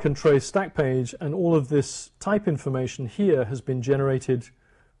mark and trace stack page, and all of this type information here has been generated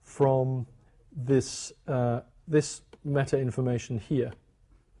from this this meta information here.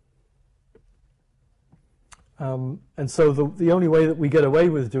 And so the only way that we get away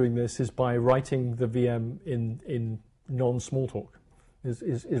with doing this is by writing the VM in non-Smalltalk,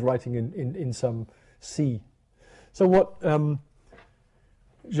 is writing in some C. So what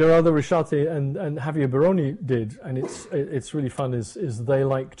Gerardo Richarte and Javier Baroni did, and it's really fun, is they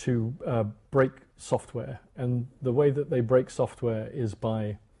like to break software. And the way that they break software is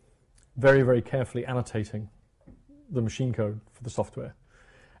by very, very carefully annotating the machine code for the software.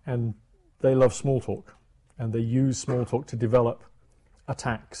 And they love Smalltalk. And they use Smalltalk to develop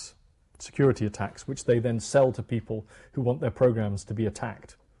attacks, security attacks, which they then sell to people who want their programs to be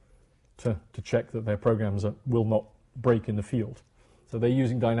attacked, to check that their programs will not break in the field. So they're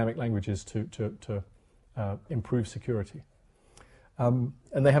using dynamic languages to improve security. And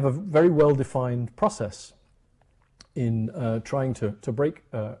they have a very well-defined process in trying to break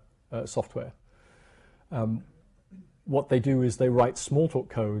software. What they do is they write Smalltalk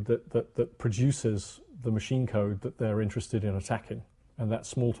code that produces the machine code that they're interested in attacking, and that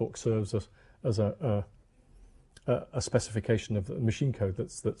Smalltalk serves as a specification of the machine code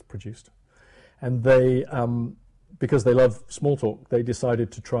that's produced. And they, because they love Smalltalk, they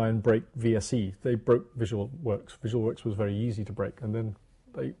decided to try and break VSE. They broke VisualWorks. VisualWorks was very easy to break, and then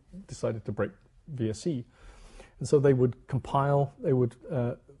they decided to break VSE. And so they would compile, they would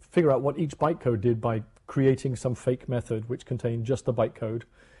figure out what each bytecode did by creating some fake method which contained just the bytecode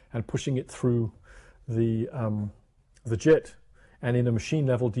and pushing it through the JIT, and in a machine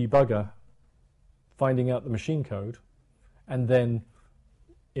level debugger finding out the machine code, and then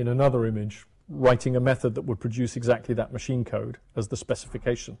in another image writing a method that would produce exactly that machine code as the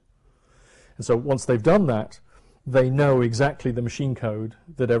specification. And so once they've done that, they know exactly the machine code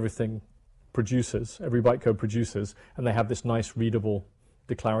that everything produces, every bytecode produces, and they have this nice readable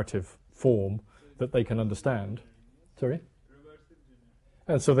declarative form that they can understand. Sorry?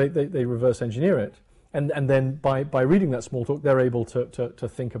 And so they reverse engineer it. And then by reading that Smalltalk, they're able to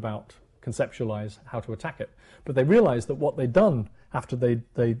think about, conceptualize how to attack it. But they realized that what they'd done after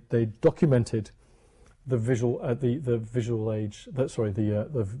they documented the visual age,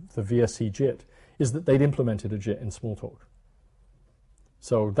 the VSE JIT, is that they'd implemented a JIT in Smalltalk.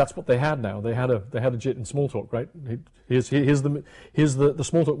 So that's what they had now. They had a JIT in Smalltalk, right? Here's the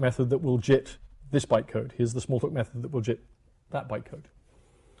Smalltalk method that will JIT this bytecode. Here's the Smalltalk method that will JIT that bytecode.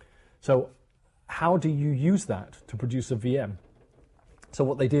 So how do you use that to produce a VM? So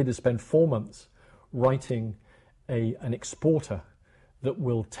what they did is spend 4 months writing an exporter that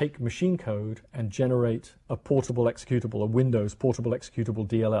will take machine code and generate a portable executable, a Windows portable executable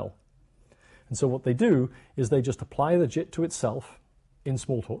DLL. And so what they do is they just apply the JIT to itself in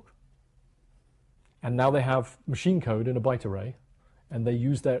Smalltalk, and now they have machine code in a byte array, and they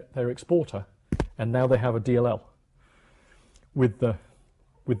use their exporter, and now they have a DLL with the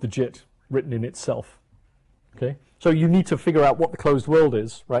JIT written in itself. Okay, so you need to figure out what the closed world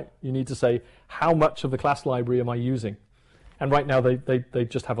is, right? You need to say, how much of the class library am I using? And right now they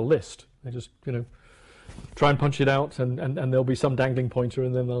just have a list. They just, you know, try and punch it out, and there'll be some dangling pointer,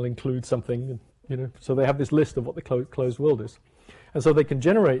 and then they'll include something, and, you know. So they have this list of what the closed world is. And so they can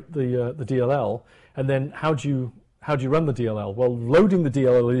generate the DLL, and then how do you run the DLL? Well, loading the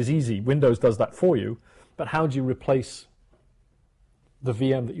DLL is easy. Windows does that for you. But how do you replace the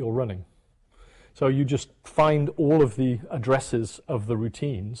VM that you're running? So you just find all of the addresses of the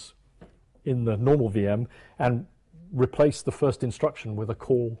routines in the normal VM and replace the first instruction with a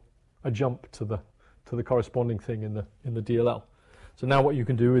call, a jump to the corresponding thing in the DLL. So now what you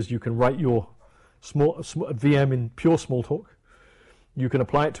can do is you can write your VM in pure Smalltalk. You can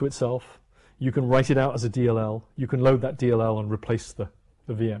apply it to itself. You can write it out as a DLL. You can load that DLL and replace the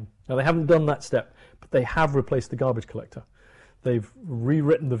VM. Now, they haven't done that step, but they have replaced the garbage collector. They've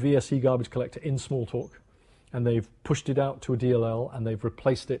rewritten the VSE garbage collector in Smalltalk, and they've pushed it out to a DLL, and they've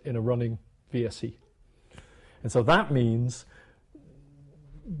replaced it in a running VSE. And so that means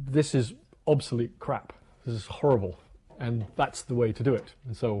this is obsolete crap. This is horrible, and that's the way to do it.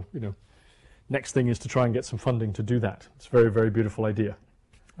 And so, you know, next thing is to try and get some funding to do that. It's a very, very beautiful idea.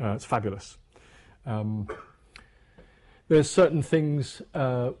 It's fabulous. There's certain things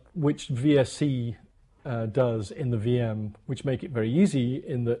which VSE does in the VM which make it very easy,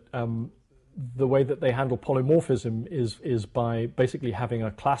 in that the way that they handle polymorphism is by basically having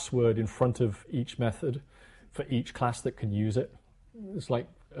a class word in front of each method for each class that can use it. It's like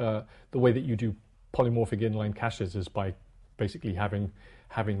the way that you do polymorphic inline caches is by basically having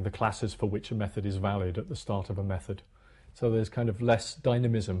the classes for which a method is valid at the start of a method. So there's kind of less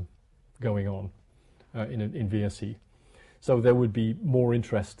dynamism going on in VSE. So there would be more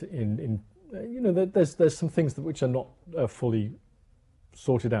interest in you know, there's some things which are not fully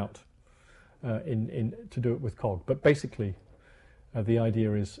sorted out to do it with Cog. But basically, the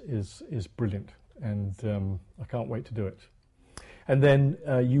idea is brilliant, and I can't wait to do it. And then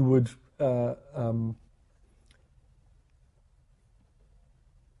you would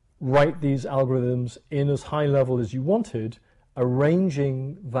write these algorithms in as high level as you wanted,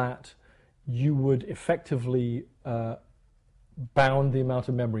 arranging that you would effectively bound the amount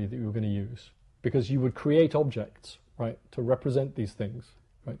of memory that you were going to use, because you would create objects, right, to represent these things,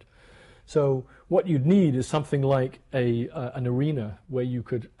 right? So what you'd need is something like an arena where you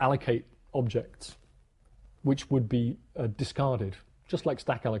could allocate objects, which would be discarded, just like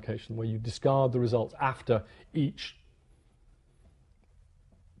stack allocation, where you discard the results after each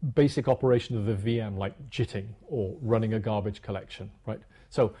basic operation of the VM, like JITting or running a garbage collection, right?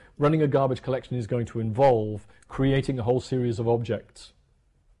 So running a garbage collection is going to involve creating a whole series of objects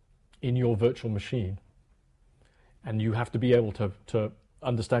in your virtual machine, and you have to be able to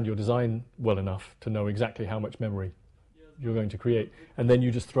understand your design well enough to know exactly how much memory you're going to create, and then you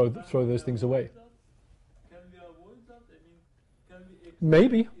just throw those things away. Can we avoid that? I mean, can we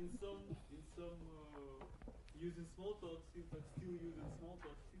Maybe. in some using Smalltalk syntax, still using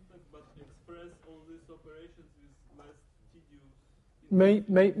Smalltalk syntax, but express all these operations with less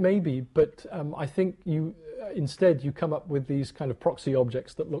tedious? Maybe, but I think instead you come up with these kind of proxy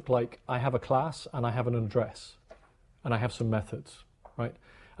objects that look like, I have a class and I have an address and I have some methods, right?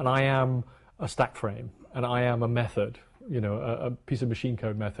 And I am a stack frame and I am a method, you know, a piece of machine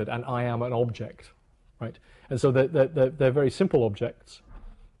code method, and I am an object, right? And so they're very simple objects,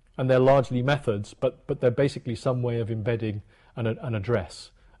 and they're largely methods, but they're basically some way of embedding an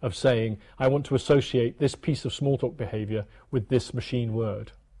address, of saying, I want to associate this piece of Smalltalk behavior with this machine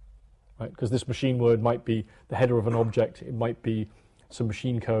word, right? Because this machine word might be the header of an object, it might be some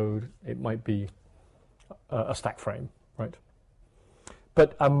machine code, it might be a stack frame, right?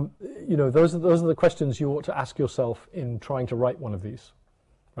 But you know, those are the questions you ought to ask yourself in trying to write one of these,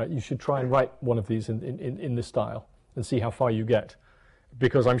 right? You should try and write one of these in this style and see how far you get,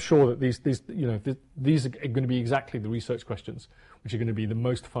 because I'm sure that these are going to be exactly the research questions which are going to be the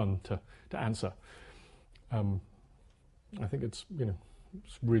most fun to answer. I think it's, you know,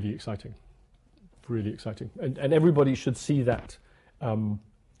 It's really exciting, really exciting, and everybody should see that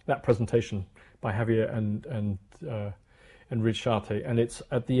that presentation by Javier and Richarte, and it's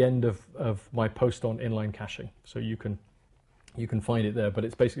at the end of my post on inline caching, so you can find it there. But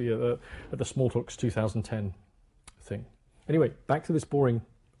it's basically at the Smalltalks 2010 thing. Anyway, back to this boring,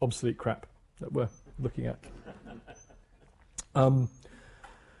 obsolete crap that we're looking at.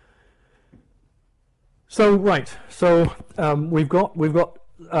 So we've got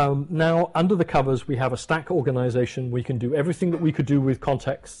now under the covers we have a stack organization. We can do everything that we could do with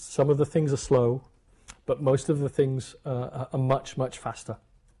context. Some of the things are slow, but most of the things are much faster.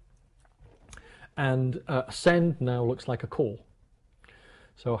 And send now looks like a call.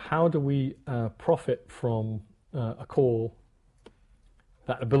 So how do we profit from a call?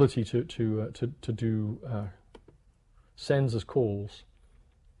 That ability to do sends as calls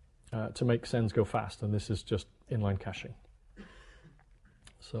to make sends go fast, and this is just inline caching.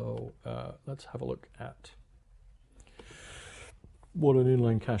 So let's have a look at what an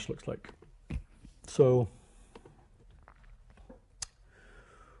inline cache looks like. So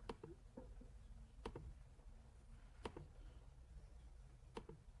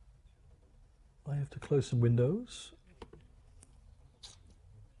I have to close some windows.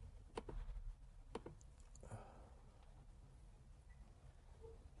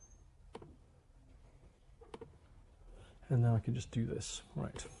 And now I can just do this.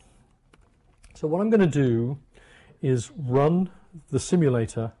 Right. So what I'm going to do is run the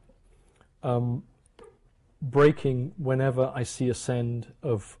simulator breaking whenever I see a send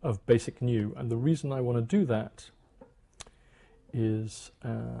of basic new. And the reason I want to do that is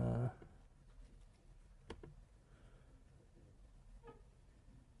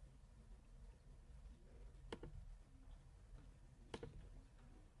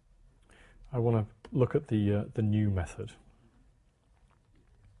I want to look at the new method.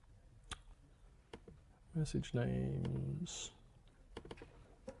 Message names.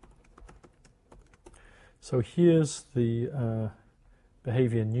 So here's the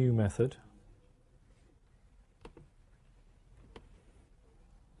behavior new method.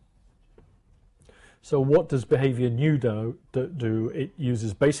 So what does behavior new do? It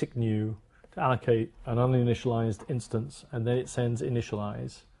uses basic new to allocate an uninitialized instance, and then it sends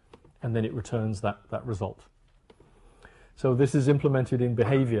initialize, and then it returns that result. So this is implemented in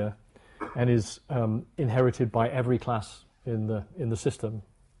behavior and is inherited by every class in the system,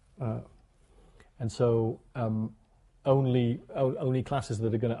 and so only classes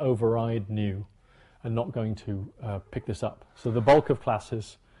that are going to override new are not going to pick this up. So the bulk of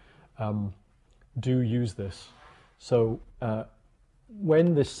classes do use this. So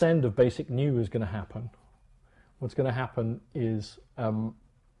when this send of basic new is going to happen, what's going to happen is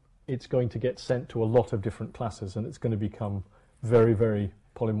it's going to get sent to a lot of different classes, and it's going to become very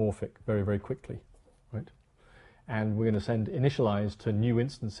polymorphic very quickly, right? And we're going to send initialize to new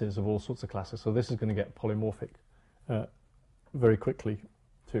instances of all sorts of classes. So this is going to get polymorphic very quickly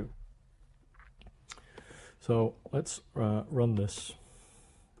too. So let's run this.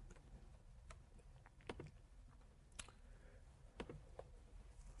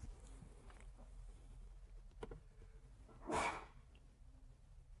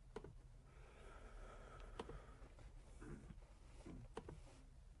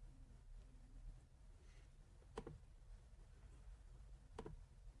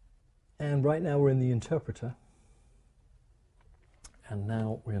 And right now we're in the interpreter, and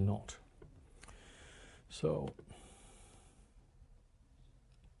now we're not. So,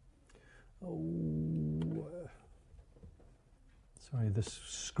 sorry, this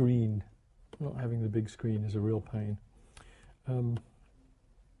screen, not having the big screen is a real pain.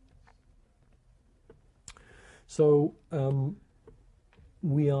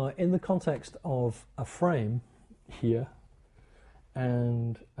 We are in the context of a frame here,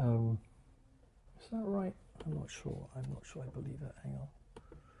 and is that right? I'm not sure. I believe that. Hang on.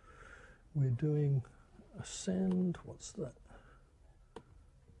 We're doing a send. What's that?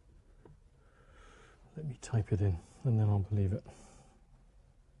 Let me type it in, and then I'll believe it.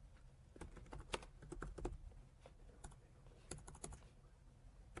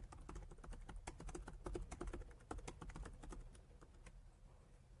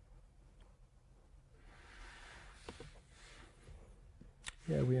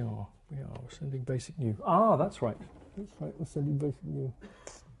 Yeah, we are. We're sending basic new. Ah, that's right. That's right. We're sending basic new.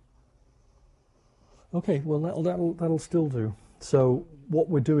 Okay. Well, that'll still do. So what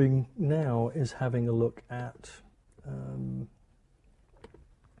we're doing now is having a look at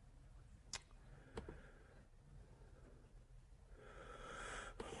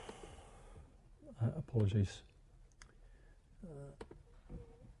apologies.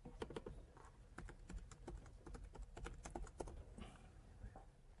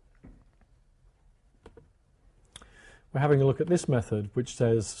 having a look at this method, which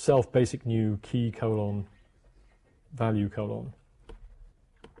says self basic new key colon value colon.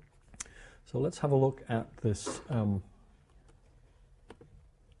 So let's have a look at this.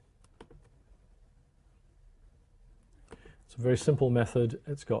 It's a very simple method.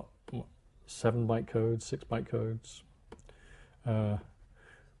 It's got 7-byte codes, 6-byte codes.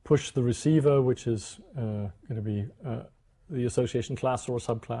 Push the receiver, which is going to be the association class or a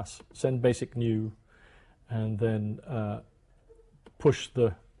subclass. Send basic new, and then push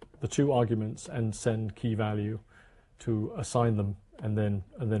the two arguments and send key value to assign them, and then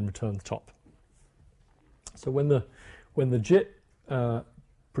return the top. So when the JIT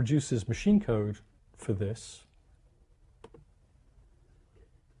produces machine code for this,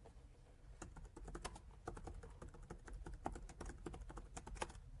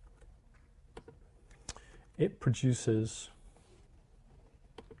 it produces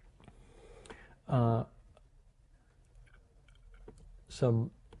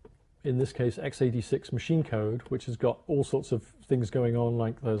some, in this case, x86 machine code, which has got all sorts of things going on.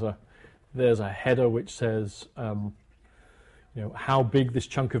 Like there's a header which says how big this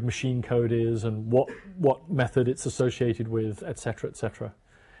chunk of machine code is and what method it's associated with, etc., etc.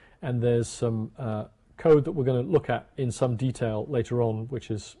 And there's some code that we're going to look at in some detail later on,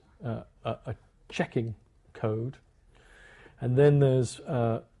 which is a checking code. And then there's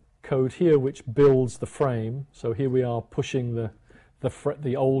code here which builds the frame. So here we are pushing the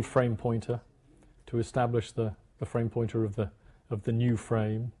old frame pointer to establish the frame pointer of the new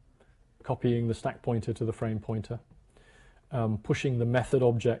frame, copying the stack pointer to the frame pointer, pushing the method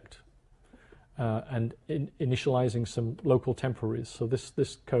object, and initializing some local temporaries. So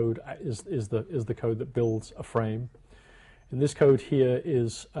this code is the code that builds a frame. And this code here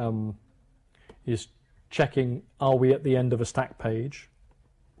is checking, are we at the end of a stack page,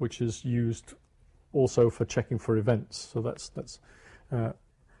 which is used also for checking for events. So that's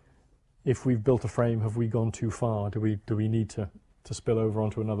if we've built a frame, have we gone too far? Do we need to spill over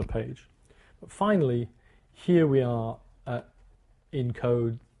onto another page? But finally, here we are in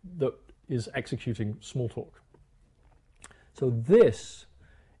code that is executing Smalltalk. So this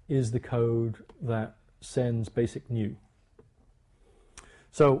is the code that sends basic new.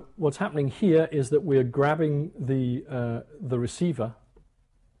 So what's happening here is that we're grabbing the receiver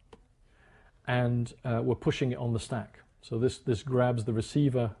and we're pushing it on the stack. So this grabs the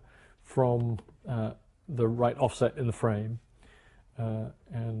receiver from the right offset in the frame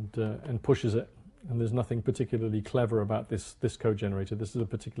and pushes it. And there's nothing particularly clever about this code generator. This is a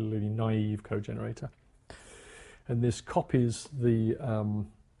particularly naive code generator. And this copies the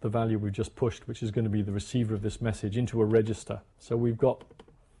value we've just pushed, which is going to be the receiver of this message, into a register. So we've got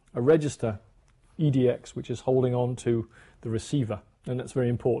a register, EDX, which is holding on to the receiver. And that's very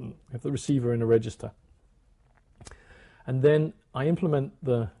important. We have the receiver in a register. And then I implement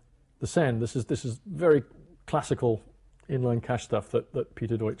the send. This is very classical inline cache stuff that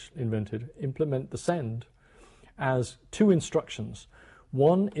Peter Deutsch invented. Implement the send as two instructions.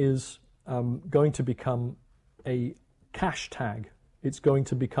 One is going to become a cache tag. It's going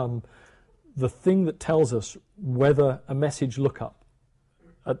to become the thing that tells us whether a message lookup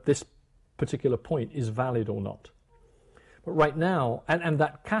at this particular point is valid or not. But right now, and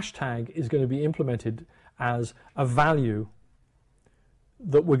that cache tag is going to be implemented as a value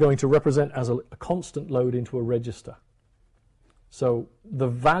that we're going to represent as a constant load into a register. So the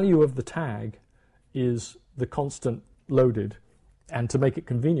value of the tag is the constant loaded, and to make it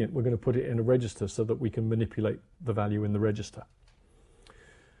convenient, we're going to put it in a register so that we can manipulate the value in the register.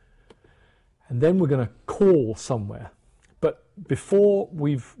 And then we're going to call somewhere. But before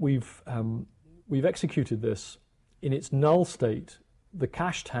we've executed this, in its null state, the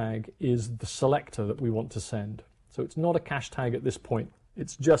cache tag is the selector that we want to send. So it's not a cache tag at this point.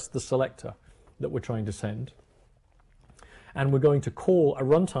 It's just the selector that we're trying to send. And we're going to call a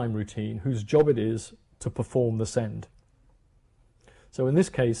runtime routine whose job it is to perform the send. So in this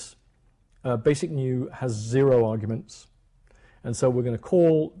case, basic new has 0 arguments. And so we're going to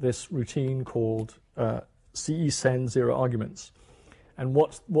call this routine called CE send 0 arguments. And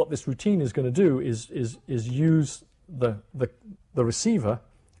what this routine is going to do is use the receiver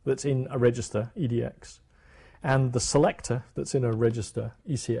that's in a register, EDX, and the selector that's in a register,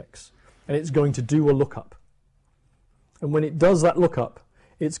 ECX. And it's going to do a lookup. And when it does that lookup,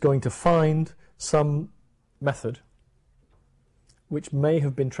 it's going to find some method which may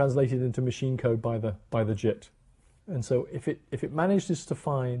have been translated into machine code by the JIT. And so if it manages to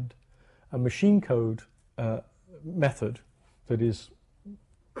find a machine code method that is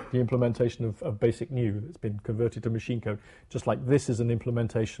the implementation of basic new that's been converted to machine code, just like this is an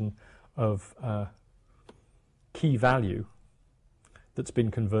implementation of key value that's been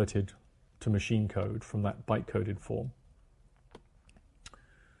converted to machine code from that byte-coded form.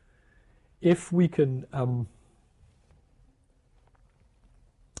 If we can,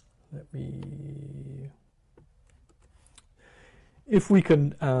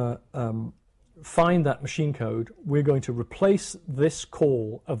 find that machine code, we're going to replace this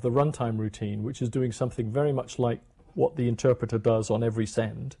call of the runtime routine, which is doing something very much like what the interpreter does on every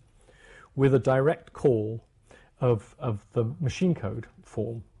send, with a direct call of the machine code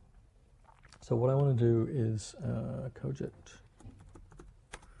form. So what I want to do is cogit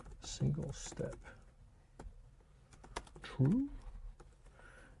single step true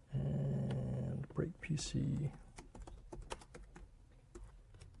and break PC.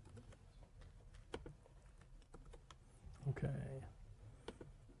 Okay.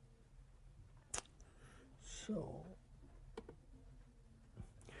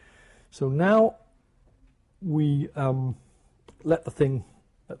 So now we let the thing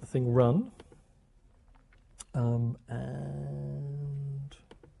run, and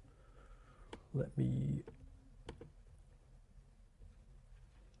let me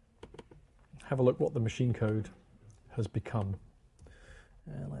have a look what the machine code has become.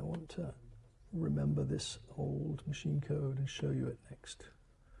 And I want to remember this old machine code and show you it next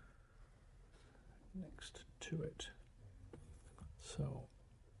to it. So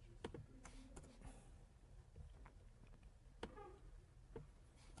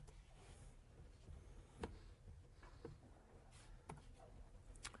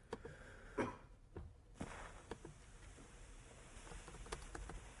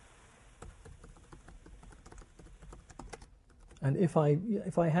and if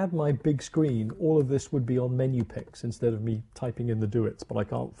I had my big screen, all of this would be on menu picks instead of me typing in the doits, but I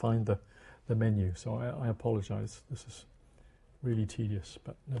can't find the menu, so I apologize. This is really tedious,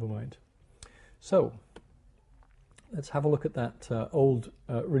 but never mind. So let's have a look at that old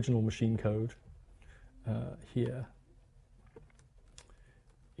original machine code here,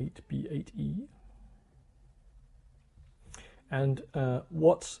 8B8E. And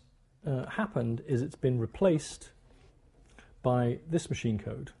what's happened is it's been replaced by this machine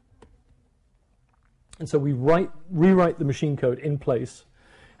code. And so we rewrite the machine code in place,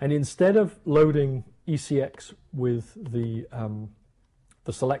 and instead of loading ECX with the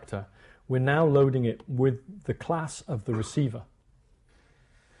selector, we're now loading it with the class of the receiver.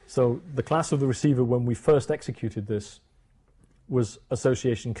 So the class of the receiver when we first executed this was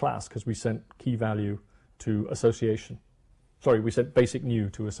association class, because we sent key value to association. Sorry, we sent basic new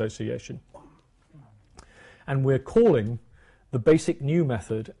to association. And we're calling the basic new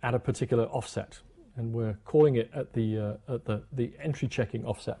method at a particular offset, and we're calling it at the entry checking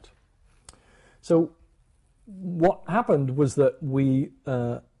offset. So what happened was that we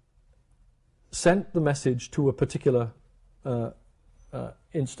sent the message to a particular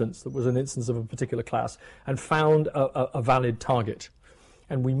instance that was an instance of a particular class and found a valid target,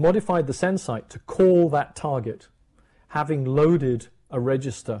 and we modified the send site to call that target, having loaded a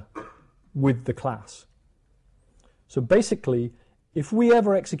register with the class. So basically, if we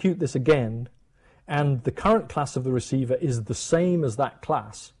ever execute this again, and the current class of the receiver is the same as that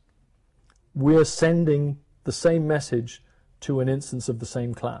class, we're sending the same message to an instance of the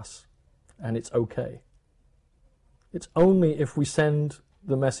same class, and it's okay. It's only if we send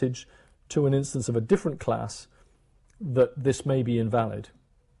the message to an instance of a different class that this may be invalid.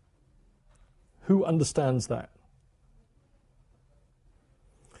 Who understands that?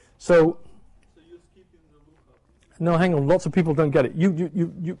 So you're skipping the lookup. No, hang on. Lots of people don't get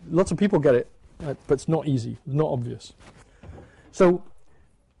it. Lots of people get it, but it's not easy, not obvious. So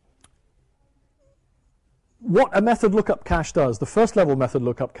what a method lookup cache does, the first level method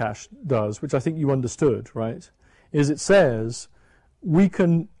lookup cache does, which I think you understood, right, is it says we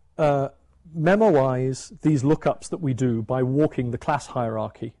can memorize these lookups that we do by walking the class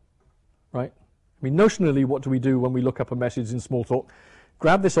hierarchy, right? I mean, notionally, what do we do when we look up a message in Smalltalk?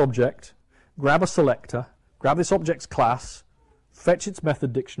 Grab this object, grab a selector, grab this object's class, fetch its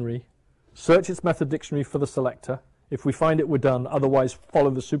method dictionary, search its method dictionary for the selector. If we find it, we're done. Otherwise, follow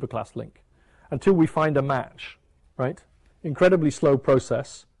the superclass link until we find a match, right? Incredibly slow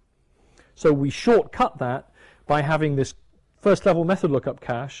process. So we shortcut that by having this first level method lookup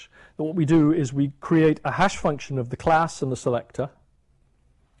cache. That what we do is we create a hash function of the class and the selector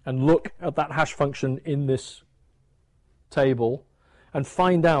and look at that hash function in this table and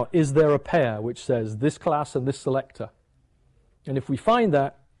find out, is there a pair which says this class and this selector? And if we find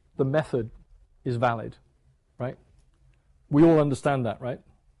that, the method is valid, right? We all understand that, right?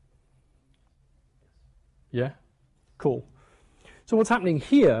 Yeah? Cool. So what's happening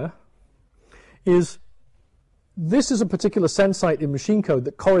here is this is a particular send site in machine code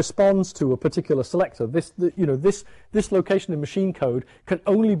that corresponds to a particular selector. This location in machine code can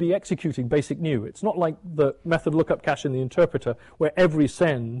only be executing basic new. It's not like the method lookup cache in the interpreter where every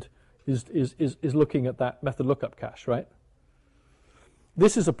send is looking at that method lookup cache, right?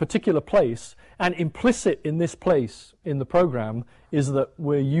 This is a particular place, and implicit in this place in the program is that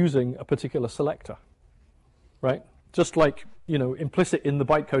we're using a particular selector, right? Just like, implicit in the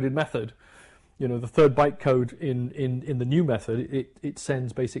byte-coded method, the third bytecode in the new method, it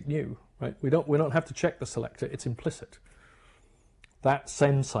sends basic new, right? We don't have to check the selector, it's implicit. That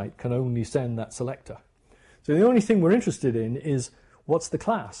send site can only send that selector. So the only thing we're interested in is what's the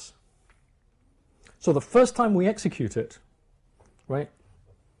class? So the first time we execute it, right,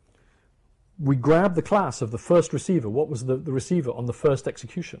 we grab the class of the first receiver. What was the receiver on the first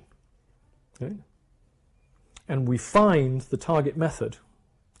execution? Okay? And we find the target method.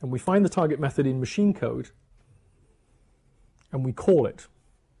 And we find the target method in machine code. And we call it.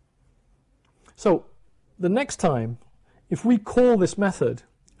 So the next time, if we call this method,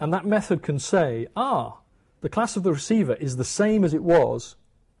 and that method can say, the class of the receiver is the same as it was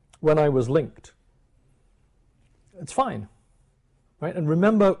when I was linked, it's fine. Right? And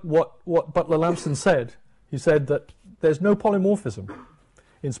remember what Butler-Lamson said. He said that there's no polymorphism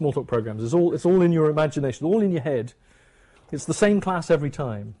in Smalltalk programs. It's all in your imagination, all in your head. It's the same class every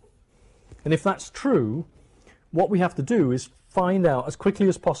time. And if that's true, what we have to do is find out as quickly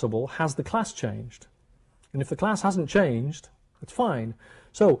as possible, has the class changed? And if the class hasn't changed, it's fine.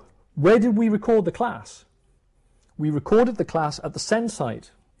 So where did we record the class? We recorded the class at the send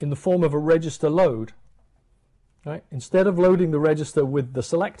site in the form of a register load. Right? Instead of loading the register with the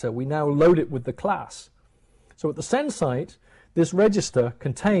selector, we now load it with the class. So at the send site, this register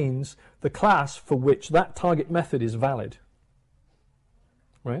contains the class for which that target method is valid.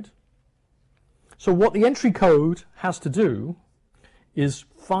 Right? So what the entry code has to do is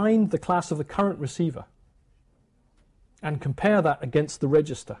find the class of the current receiver and compare that against the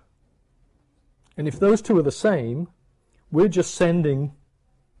register. And if those two are the same, we're just sending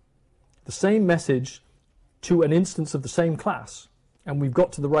the same message to an instance of the same class, and we've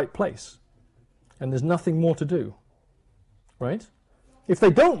got to the right place, and there's nothing more to do, right? If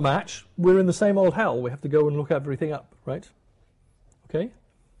they don't match, we're in the same old hell. We have to go and look everything up, right? Okay?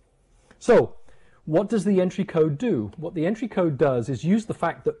 So, what does the entry code do? What the entry code does is use the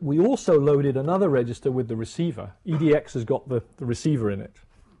fact that we also loaded another register with the receiver. EDX has got the receiver in it.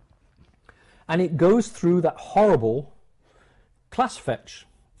 And it goes through that horrible class fetch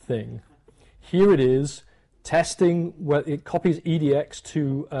thing. Here it is, testing where it copies EDX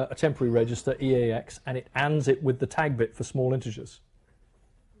to a temporary register, EAX, and it ANDs it with the tag bit for small integers.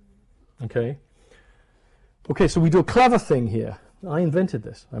 Okay? Okay, so we do a clever thing here. I invented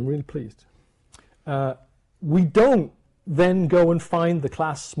this. I'm really pleased. We don't then go and find the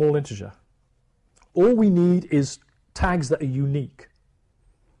class small integer. All we need is tags that are unique.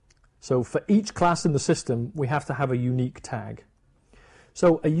 So for each class in the system, we have to have a unique tag.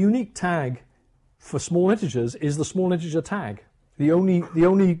 So a unique tag for small integers is the small integer tag. The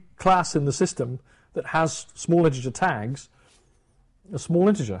only class in the system that has small integer tags, a small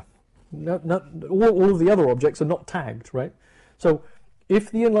integer. All of the other objects are not tagged, right? So if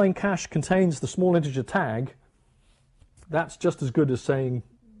the inline cache contains the small integer tag, that's just as good as saying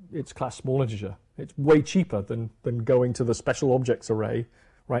it's class small integer. It's way cheaper than going to the special objects array,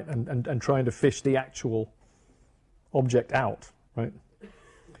 right, and trying to fish the actual object out, right?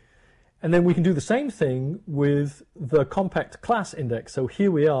 And then we can do the same thing with the compact class index. So here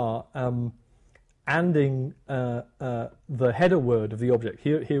we are anding the header word of the object.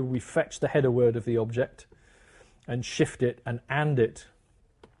 Here we fetch the header word of the object and shift it and and it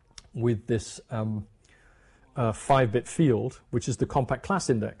with this 5-bit field, which is the compact class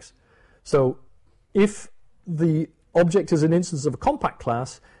index. So if the object is an instance of a compact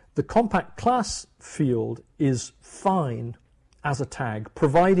class, the compact class field is fine as a tag,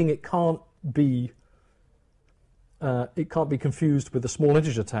 providing it can't be confused with the small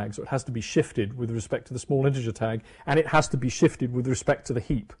integer tag. So it has to be shifted with respect to the small integer tag, and it has to be shifted with respect to the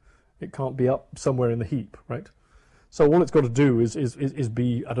heap. It can't be up somewhere in the heap, right? So all it's got to do is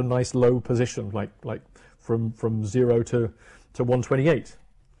be at a nice low position, like from 0 to 128.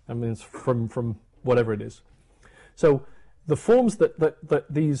 I mean, it's from whatever it is. So the forms that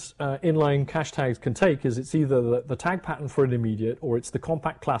these inline cache tags can take is it's either the tag pattern for an immediate, or it's the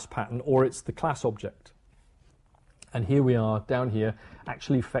compact class pattern, or it's the class object. And here we are down here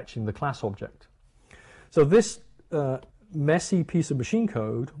actually fetching the class object. So this messy piece of machine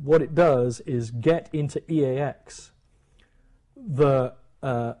code, what it does is get into EAX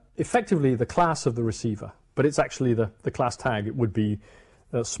effectively the class of the receiver. but it's actually the class tag. It would be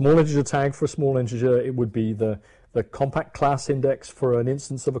a small integer tag for a small integer. It would be the compact class index for an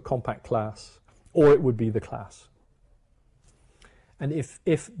instance of a compact class, or it would be the class. And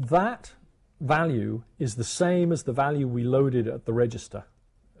if that value is the same as the value we loaded at the register,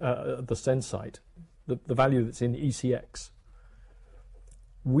 at the send site, the value that's in ECX,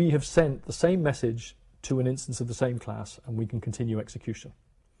 we have sent the same message to an instance of the same class, and we can continue execution.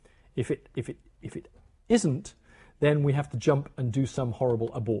 If it isn't, then we have to jump and do some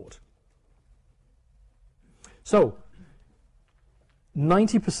horrible abort. So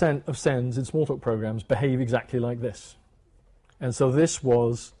 90% of sends in Smalltalk programs behave exactly like this. And so this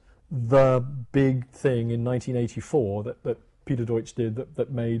was the big thing in 1984 that Peter Deutsch did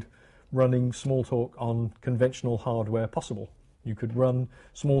that made running Smalltalk on conventional hardware possible. You could run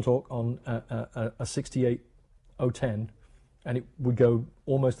Smalltalk on a 68010 and it would go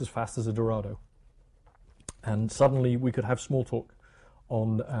almost as fast as a Dorado. And suddenly we could have Smalltalk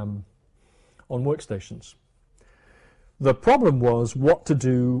on workstations. The problem was what to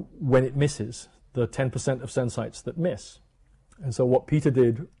do when it misses, the 10% of send sites that miss. And so what Peter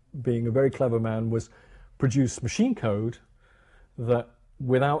did, being a very clever man, was produce machine code that,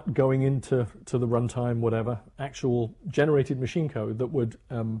 without going into the runtime, whatever, actual generated machine code that would,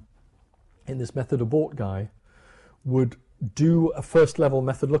 in this method abort guy, would do a first level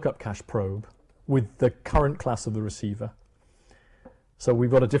method lookup cache probe with the current class of the receiver. So we've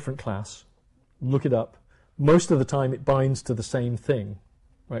got a different class, look it up. Most of the time it binds to the same thing,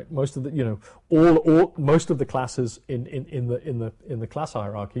 right? Most of the, most of the classes in the class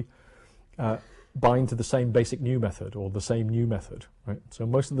hierarchy bind to the same basic new method or the same new method, right? So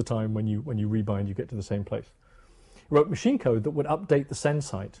most of the time when you rebind, you get to the same place. We wrote machine code that would update the send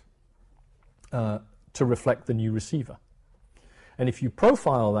site to reflect the new receiver. And if you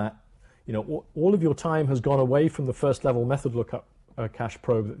profile that, all of your time has gone away from the first level method lookup cache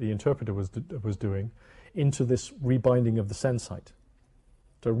probe that the interpreter was doing into this rebinding of the send site.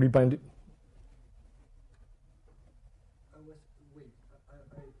 So rebind it. I'm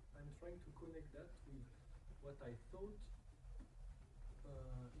trying to connect that with what I thought is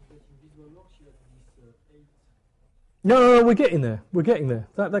that in VisualWorks you have this 8. No, we're getting there. We're getting there.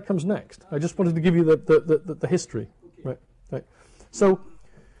 That comes next. I just wanted to give you the history. Okay. Right.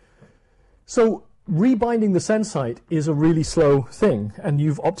 So rebinding the send site is a really slow thing, and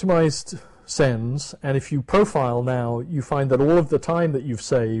you've optimized sends, and if you profile now, you find that all of the time that you've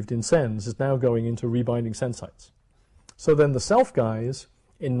saved in sends is now going into rebinding send sites. So then the self guys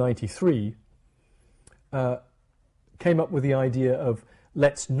in 93 came up with the idea of,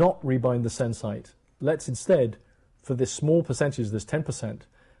 let's not rebind the send site. Let's instead, for this small percentage, this 10%,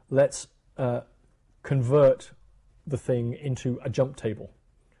 let's convert the thing into a jump table.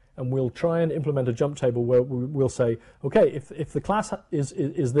 And we'll try and implement a jump table where we'll say, okay, if the class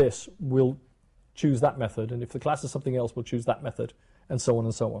is this, we'll choose that method, and if the class is something else, we'll choose that method, and so on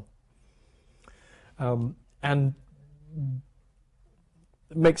and so on. And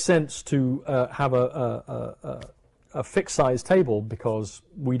it makes sense to have a fixed size table because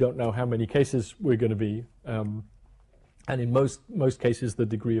we don't know how many cases we're going to be, and in most cases the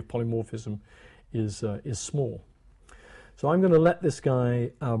degree of polymorphism is small. So I'm going to let this guy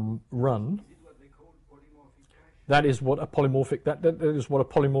run. Is it what they call polymorphic cache? That is what a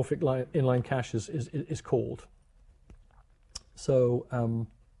polymorphic inline cache is called. So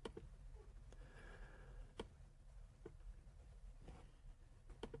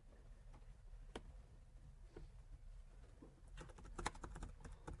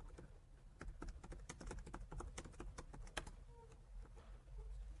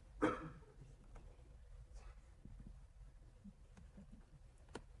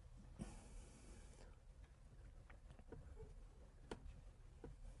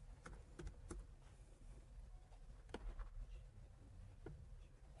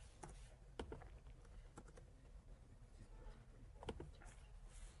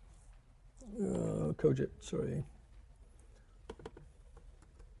Cogit, sorry.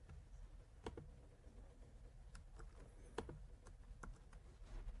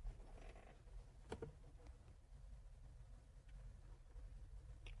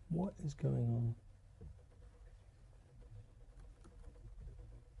 What is going on?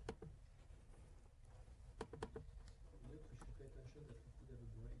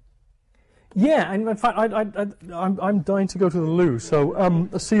 Yeah, and in fact, I'm dying to go to the loo, so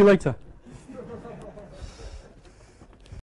see you later.